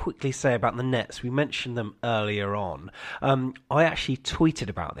just got to quickly say about the Nets. We mentioned them earlier on. I actually tweeted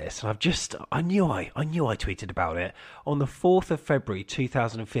about this, and I knew I tweeted about it. On the 4th of February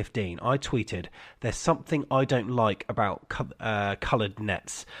 2015, I tweeted, "There's something I don't like about coloured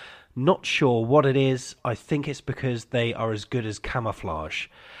nets. Not sure what it is. I think it's because they are as good as camouflage."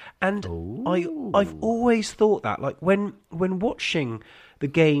 And I've always thought that, like when watching the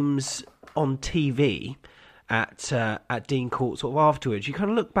games on TV at Dean Court sort of afterwards, you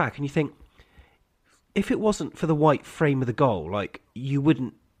kind of look back and you think, if it wasn't for the white frame of the goal, like, you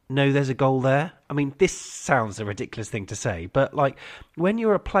wouldn't know there's a goal there. I mean, this sounds a ridiculous thing to say, but like when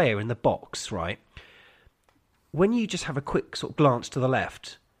you're a player in the box, right, when you just have a quick sort of glance to the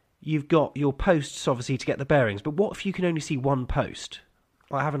left, you've got your posts obviously to get the bearings, but what if you can only see one post?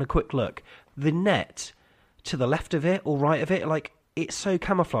 Like having a quick look, the net to the left of it or right of it, like, it's so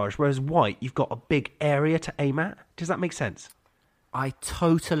camouflaged, whereas white, you've got a big area to aim at. Does that make sense? I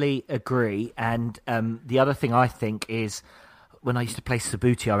totally agree. And the other thing I think is, when I used to play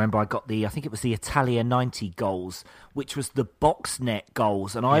Subbuteo, I remember I got I think it was the Italia 90 goals, which was the box net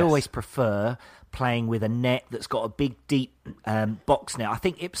goals. And I always prefer playing with a net that's got a big, deep box net. I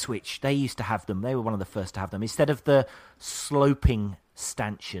think Ipswich, they used to have them. They were one of the first to have them. Instead of the sloping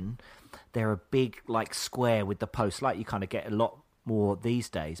stanchion, they're a big, like, square with the post, like you kind of get a lot more these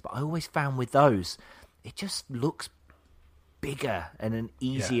days. But I always found with those, it just looks bigger and an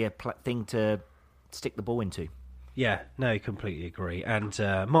easier thing to stick the ball into. Yeah, no, completely agree. And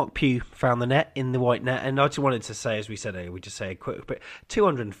Mark Pugh found the net in the white net. And I just wanted to say, as we said earlier, we just say a quick bit,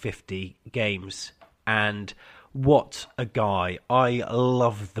 250 games, and what a guy. I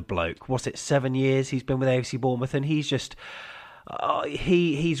love the bloke. What's it, 7 years he's been with AFC Bournemouth, and he's just...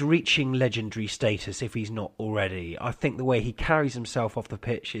 he's reaching legendary status if he's not already. I think the way he carries himself off the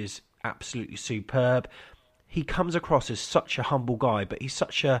pitch is absolutely superb. He comes across as such a humble guy, but he's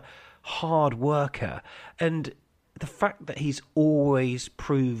such a hard worker. And the fact that he's always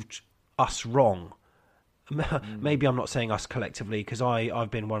proved us wrong, maybe I'm not saying us collectively, because I've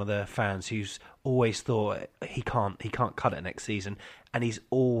been one of the fans who's always thought he can't cut it next season, and he's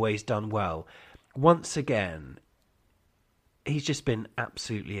always done well. Once again, he's just been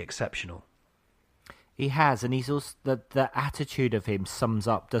absolutely exceptional. He has, and he's also the attitude of him sums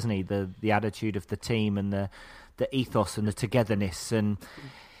up, doesn't he? The attitude of the team and the ethos and the togetherness, and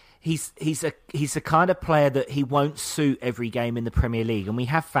he's the kind of player that he won't suit every game in the Premier League, and we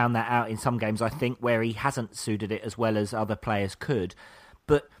have found that out in some games, I think, where he hasn't suited it as well as other players could.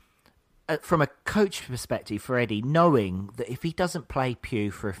 But from a coach perspective for Eddie, knowing that if he doesn't play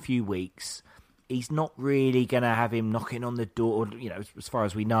Pugh for a few weeks, he's not really going to have him knocking on the door, as far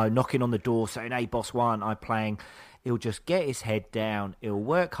as we know, knocking on the door saying, "Hey, boss, why aren't I playing?" He'll just get his head down, he'll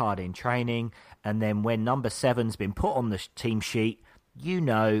work hard in training, and then when number 7's been put on the team sheet,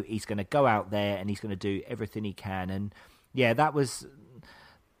 he's going to go out there and he's going to do everything he can. And yeah,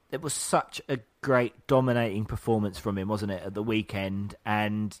 it was such a great dominating performance from him, wasn't it, at the weekend?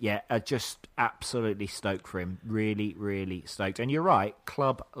 And yeah, just absolutely stoked for him. Really, really stoked. And you're right,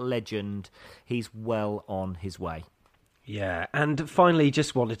 club legend. He's well on his way. Yeah, and finally,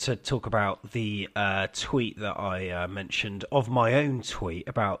 just wanted to talk about the tweet that I mentioned of my own tweet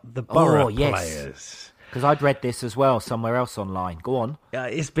about the Borough players. Because I'd read this as well somewhere else online. Go on.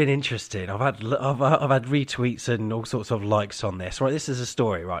 It's been interesting. I've had retweets and all sorts of likes on this. Right, this is a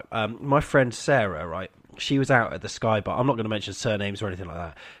story. Right, my friend Sarah. Right, she was out at the Sky Bar. I'm not going to mention surnames or anything like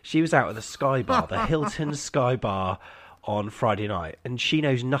that. She was out at the Sky Bar, the Hilton Sky Bar, on Friday night, and she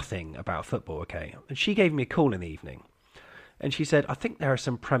knows nothing about football. Okay, and she gave me a call in the evening, and she said, "I think there are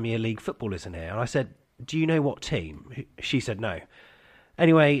some Premier League footballers in here." And I said, "Do you know what team?" She said, "No."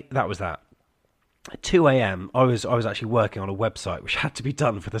 Anyway, that was that. At 2 a.m, I was actually working on a website which had to be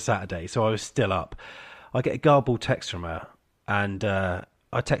done for the Saturday, so I was still up. I get a garbled text from her, and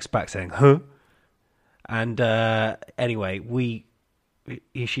I text back saying, "Huh?" And anyway,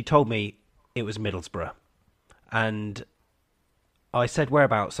 she told me it was Middlesbrough. And I said,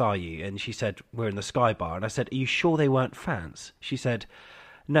 "Whereabouts are you?" And she said, "We're in the Sky Bar." And I said, "Are you sure they weren't fans?" She said,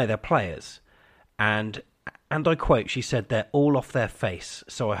 "No, they're players." And I quote, she said, "They're all off their face,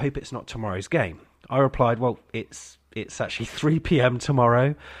 so I hope it's not tomorrow's game." I replied, "Well, it's actually 3 p.m.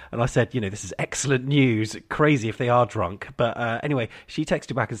 tomorrow." And I said, "This is excellent news. Crazy if they are drunk." But anyway, she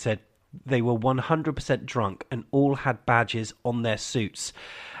texted back and said they were 100% drunk and all had badges on their suits.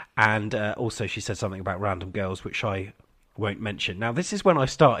 And also she said something about random girls, which I won't mention. Now, this is when I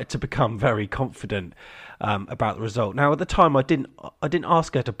started to become very confident about the result. Now, at the time, I didn't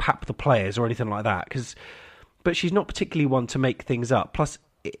ask her to pap the players or anything like that, but she's not particularly one to make things up. Plus,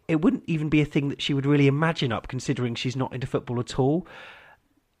 it wouldn't even be a thing that she would really imagine up, considering she's not into football at all.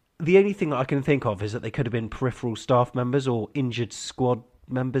 The only thing that I can think of is that they could have been peripheral staff members or injured squad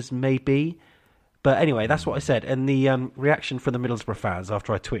members, maybe. But anyway, that's what I said. And the reaction from the Middlesbrough fans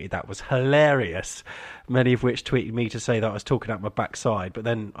after I tweeted that was hilarious. Many of which tweeted me to say that I was talking out my backside. But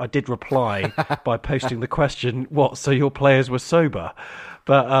then I did reply by posting the question, "What, so your players were sober?"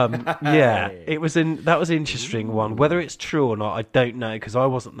 But yeah, that was an interesting one. Whether it's true or not, I don't know, because I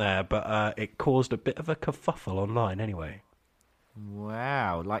wasn't there. But it caused a bit of a kerfuffle online anyway.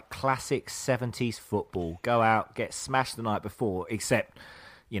 Wow, like classic 70s football. Go out, get smashed the night before, except...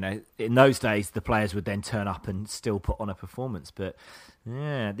 in those days, the players would then turn up and still put on a performance. But,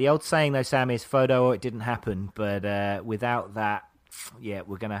 yeah, the old saying, though, Sam, is photo or it didn't happen. But without that, yeah,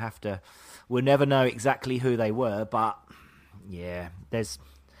 we're going to have to... We'll never know exactly who they were. But, yeah,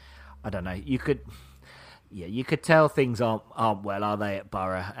 I don't know. You could tell things aren't well, are they, at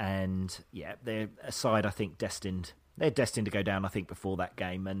Borough? And, yeah, they're a side, I think, destined... They're destined to go down, I think, before that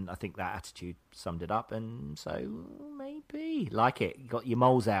game, and I think that attitude summed it up, and so maybe. Like it. You got your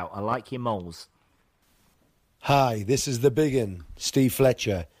moles out. I like your moles. Hi, this is the big un, Steve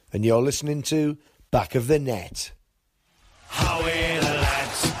Fletcher, and you're listening to Back of the Net. How are the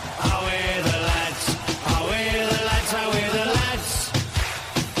lads? How are the lads? How are the lads? How are the lads?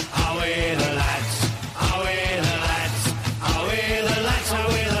 How are the lads? How are the lads? How are the lads? How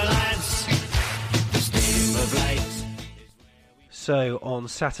are the lads? The steam of light. So on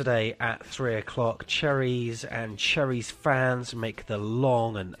Saturday at 3 o'clock, Cherries and Cherries fans make the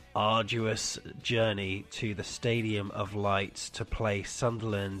long and arduous journey to the Stadium of Light to play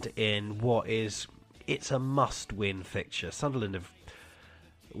Sunderland in it's a must-win fixture. Sunderland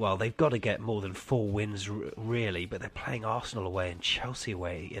they've got to get more than 4 wins really, but they're playing Arsenal away and Chelsea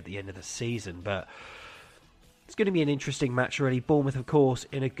away at the end of the season. But it's going to be an interesting match really. Bournemouth, of course,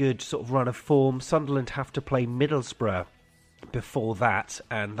 in a good sort of run of form. Sunderland have to play Middlesbrough before that,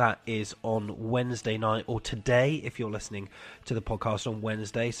 and that is on Wednesday night, or today if you're listening to the podcast on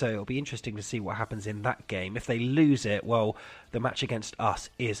Wednesday. So it'll be interesting to see what happens in that game. If they lose it, well, the match against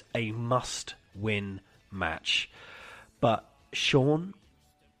us is a must-win match. But Sean,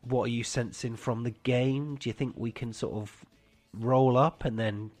 what are you sensing from the game? Do you think we can sort of roll up and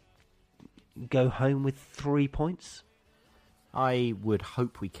then go home with 3 points? I would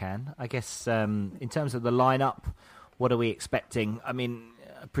hope we can. I guess in terms of the lineup, what are we expecting? I mean,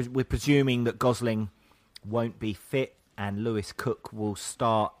 we're presuming that Gosling won't be fit and Lewis Cook will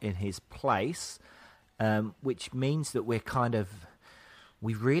start in his place, which means that we're kind of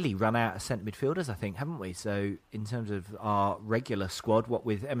we've really run out of centre midfielders, I think, haven't we? So in terms of our regular squad, what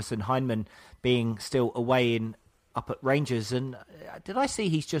with Emerson Heinemann being still away up at Rangers, and did I see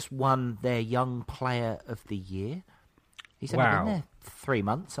he's just won their Young Player of the Year? He's only been there 3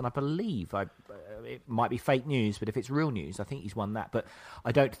 months, and I believe it might be fake news, but if it's real news, I think he's won that. But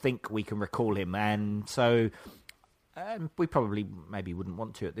I don't think we can recall him, and so we probably maybe wouldn't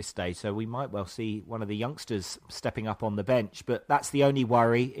want to at this stage. So we might well see one of the youngsters stepping up on the bench. But that's the only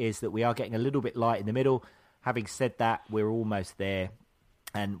worry, is that we are getting a little bit light in the middle. Having said that, we're almost there.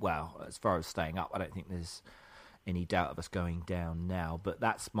 And, well, as far as staying up, I don't think there's any doubt of us going down now. But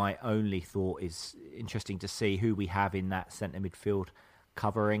that's my only thought. Is interesting to see who we have in that centre midfield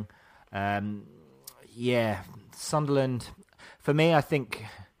covering. Sunderland. For me, I think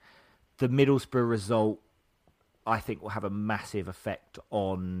the Middlesbrough result, I think, will have a massive effect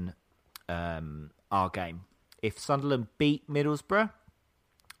on our game. If Sunderland beat Middlesbrough,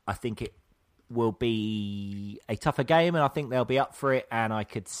 I think it will be a tougher game, and I think they'll be up for it. And I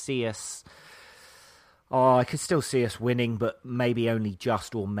could see us. I could still see us winning, but maybe only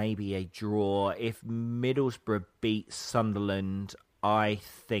just, or maybe a draw. If Middlesbrough beat Sunderland, I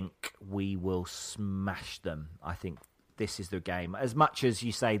think we will smash them. I think this is the game. As much as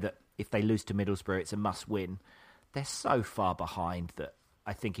you say that if they lose to Middlesbrough, it's a must-win, they're so far behind that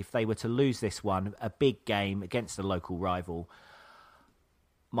I think if they were to lose this one, a big game against a local rival,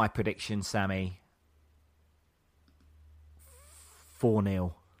 my prediction, Sammy,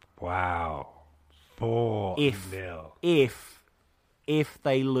 4-0. Wow. 4-0. If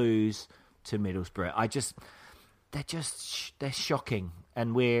they lose to Middlesbrough, they're shocking,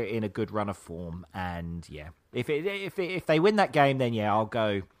 and we're in a good run of form. And yeah, if they win that game, then yeah, I'll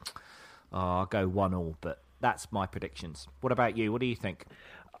go 1-1. But that's my predictions. What about you? What do you think?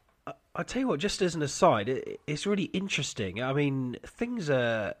 I'll tell you what, just as an aside, it's really interesting. I mean,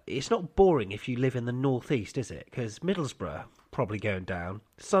 it's not boring if you live in the northeast, is it? Because Middlesbrough, probably going down.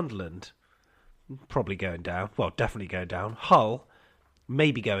 Sunderland, probably going down. Well, definitely going down. Hull,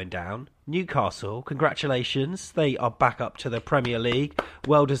 maybe going down. Newcastle, congratulations. They are back up to the Premier League.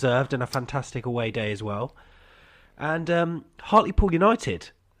 Well deserved, and a fantastic away day as well. And Hartlepool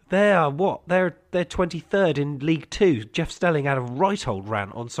United, they're 23rd in League Two. Jeff Stelling had a right old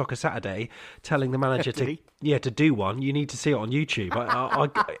rant on Soccer Saturday, telling the manager to do one. You need to see it on YouTube.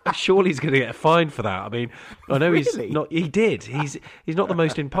 I surely he's going to get a fine for that. I mean, I know he's not. He did. He's not the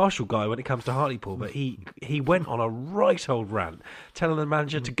most impartial guy when it comes to Hartlepool, but he went on a right old rant, telling the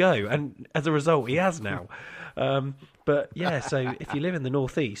manager to go, and as a result, he has now. But yeah, so if you live in the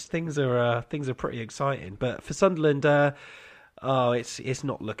northeast, things are pretty exciting. But for Sunderland, it's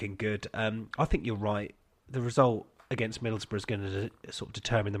not looking good. I think you're right. The result against Middlesbrough is going to sort of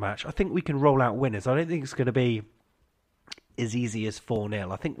determine the match. I think we can roll out winners. I don't think it's going to be as easy as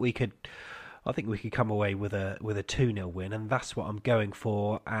 4-0. I think we could come away with a 2-0 win, and that's what I'm going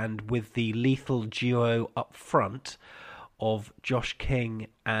for. And with the lethal duo up front of Josh King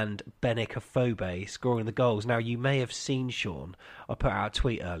and Benik Afobe scoring the goals. Now, you may have seen, Sean, I put out a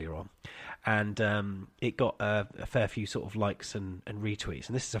tweet earlier on, and it got a fair few sort of likes and retweets.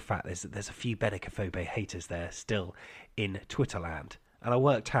 And this is a fact, there's a few Benik Afobe haters there still in Twitterland. And I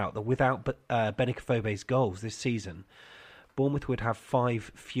worked out that without Benik Afobe's goals this season, Bournemouth would have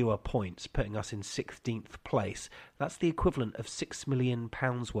 5 fewer points, putting us in 16th place. That's the equivalent of £6 million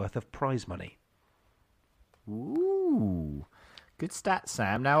worth of prize money. Ooh, good stat,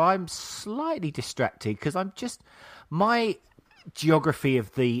 Sam. Now, I'm slightly distracted because my geography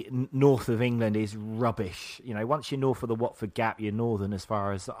of the north of England is rubbish. You know, once you're north of the Watford Gap, you're northern as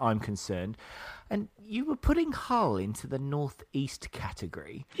far as I'm concerned. And you were putting Hull into the northeast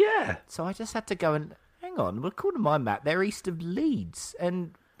category. Yeah. So I just had to go and, hang on, well, according to my map, they're east of Leeds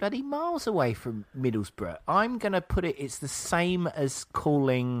and bloody miles away from Middlesbrough. I'm going to put it's the same as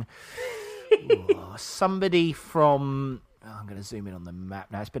calling somebody from, I'm going to zoom in on the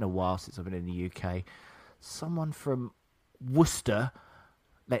map now. It's been a while since I've been in the UK. Someone from Worcester,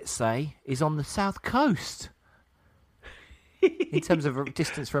 let's say, is on the south coast. In terms of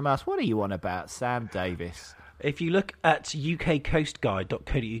distance from us, what are you on about, Sam Davis? If you look at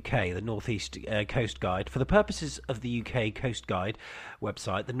ukcoastguide.co.uk, the North East Coast Guide, for the purposes of the UK Coast Guide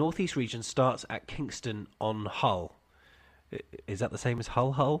website, the North East region starts at Kingston on Hull. Is that the same as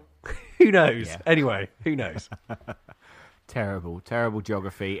Hull? Who knows? Yeah. Anyway, who knows? Terrible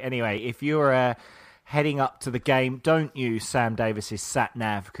geography. Anyway, if you're heading up to the game, don't use Sam Davis's sat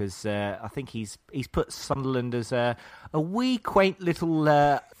nav, because I think he's put Sunderland as a wee quaint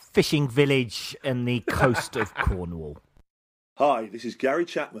little fishing village in the coast of Cornwall. Hi, this is Gary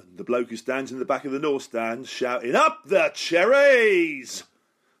Chapman, the bloke who stands in the back of the North Stand shouting, "Up the cherries!"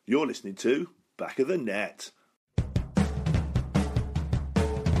 You're listening to Back of the Net.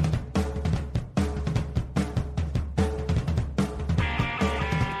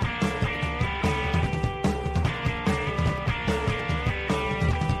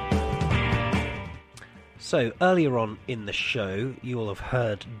 So, earlier on in the show, you will have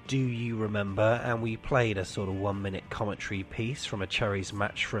heard Do You Remember? And we played a sort of 1-minute commentary piece from a Cherries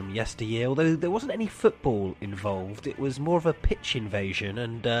match from yesteryear, although there wasn't any football involved. It was more of a pitch invasion,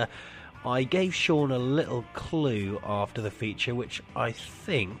 and I gave Sean a little clue after the feature, which I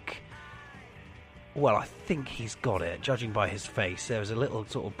think he's got it, judging by his face. There was a little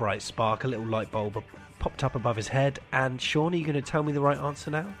sort of bright spark, a little light bulb popped up above his head. And Sean, are you going to tell me the right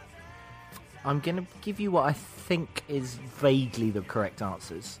answer now? I'm going to give you what I think is vaguely the correct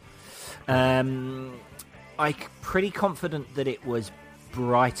answers. I'm pretty confident that it was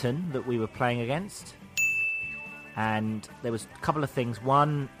Brighton that we were playing against. And there was a couple of things.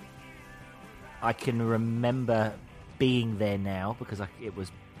 One, I can remember being there now because it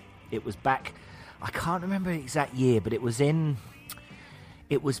was back. I can't remember the exact year, but it was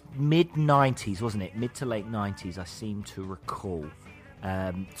mid-90s, wasn't it? Mid to late 90s, I seem to recall.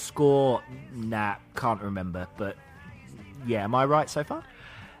 Score, can't remember, but yeah, am I right so far?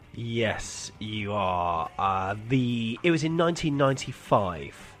 Yes, you are. It was in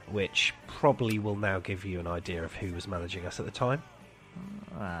 1995, which probably will now give you an idea of who was managing us at the time.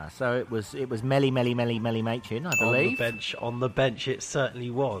 So it was Melly Machin, I believe. On the bench, it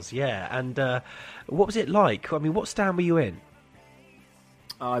certainly was. Yeah, and what was it like? I mean, what stand were you in?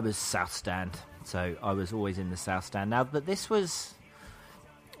 I was South Stand, so I was always in the South Stand. Now, but this was.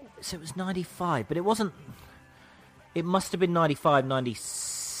 So it was 95, but it wasn't... It must have been 95,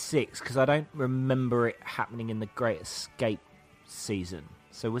 96, because I don't remember it happening in the Great Escape season.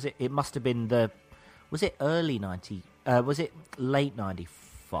 So was it... It must have been the... Was it early 90... was it late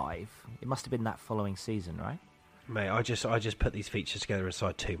 95? It must have been that following season, right? Mate, I just put these features together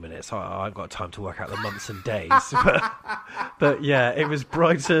inside 2 minutes. I've got time to work out the months and days. But yeah, it was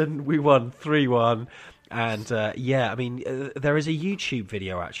Brighton. We won 3-1. And I mean, there is a YouTube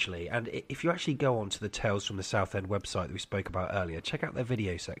video actually, and if you actually go onto the Tales from the Southend website that we spoke about earlier, check out their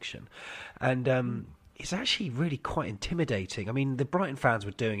video section, and it's actually really quite intimidating. I mean, the Brighton fans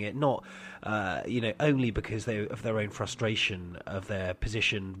were doing it not, only because of their own frustration of their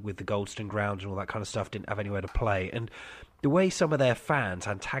position with the Goldstone ground and all that kind of stuff, didn't have anywhere to play, and the way some of their fans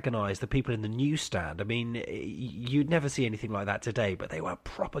antagonised the people in the newsstand, I mean, you'd never see anything like that today, but they were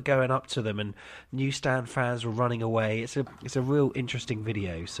proper going up to them, and newsstand fans were running away. It's a real interesting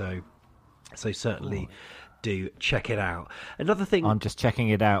video, so certainly do check it out. Another thing... I'm just checking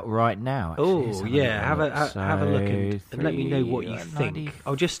it out right now. Oh, yeah, have a look and let me know what you think.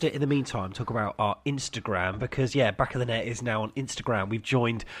 I'll just, in the meantime, talk about our Instagram, because, Back of the Net is now on Instagram. We've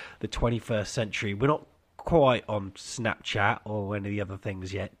joined the 21st century. We're not quite on Snapchat or any of the other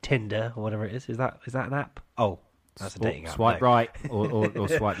things yet. Tinder or whatever it is. Is that an app? Oh, that's a dating app. Swipe right or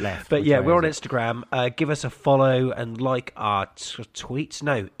swipe left. But yeah, we're on Instagram. Give us a follow and like our tweets.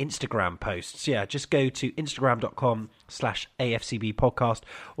 No, Instagram posts. Yeah, just go to instagram.com/AFCB podcast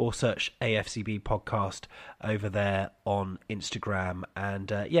or search AFCB podcast over there on Instagram.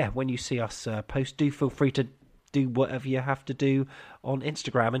 And when you see us post, do feel free to do whatever you have to do on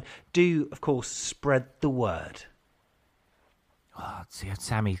Instagram, and do, of course, spread the word. Oh, see,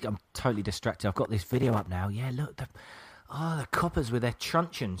 Sammy, I'm totally distracted. I've got this video up now. Yeah, look, the coppers with their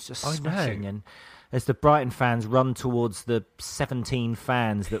truncheons just smashing, and as the Brighton fans run towards the 17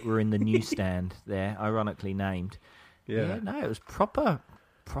 fans that were in the newsstand there, ironically named. Yeah, no, it was proper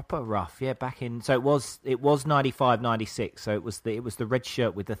rough. Yeah, back in, so it was 95, 96. So it was the red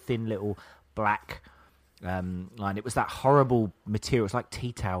shirt with the thin little black line. It was that horrible material. It's like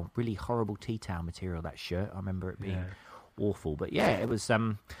tea towel, really horrible tea towel material, that shirt. I remember it being awful. But yeah, it was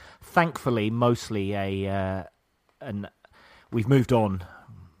thankfully mostly we've moved on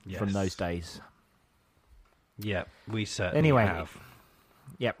from those days. Yeah, we certainly have.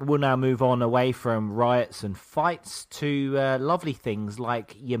 Yeah, we'll now move on away from riots and fights to lovely things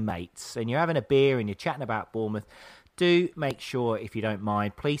like your mates. And you're having a beer and you're chatting about Bournemouth. Do make sure, if you don't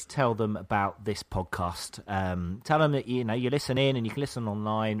mind, please tell them about this podcast. Tell them that you listen in, and you can listen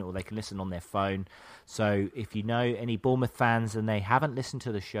online, or they can listen on their phone. So if you know any Bournemouth fans and they haven't listened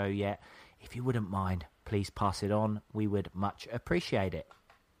to the show yet, if you wouldn't mind, please pass it on. We would much appreciate it.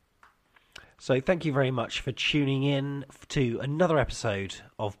 So thank you very much for tuning in to another episode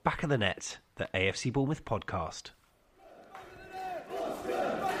of Back of the Net, the AFC Bournemouth podcast.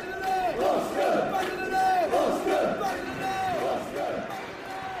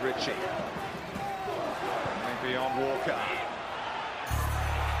 Ritchie. Maybe on Walker.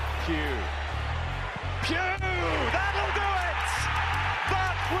 Pugh. That'll do it!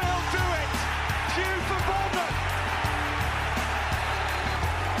 That will do it! Pugh for Bournemouth!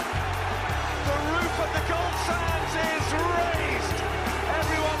 The roof of the Gold Sands is raised!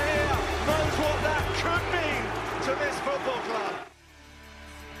 Everyone here knows what that could mean to this football club.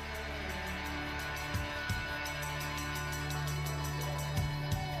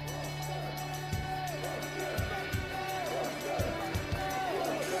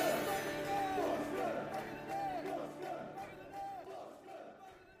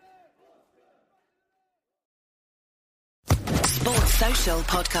 Sports Social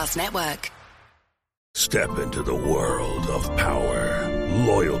Podcast Network. Step into the world of power,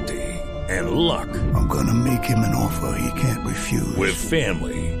 loyalty, and luck. I'm gonna make him an offer he can't refuse. With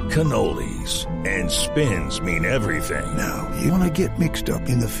family, cannolis, and spins mean everything. Now, you wanna get mixed up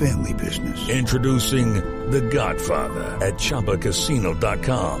in the family business. Introducing The Godfather at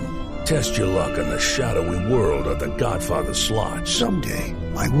ChumbaCasino.com. Test your luck in the shadowy world of The Godfather slot. Someday,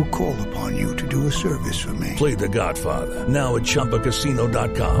 I will call upon you to do a service for me. Play The Godfather, now at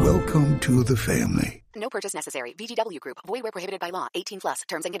ChumbaCasino.com. Welcome to the family. No purchase necessary. VGW Group. Void where prohibited by law. 18+.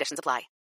 Terms and conditions apply.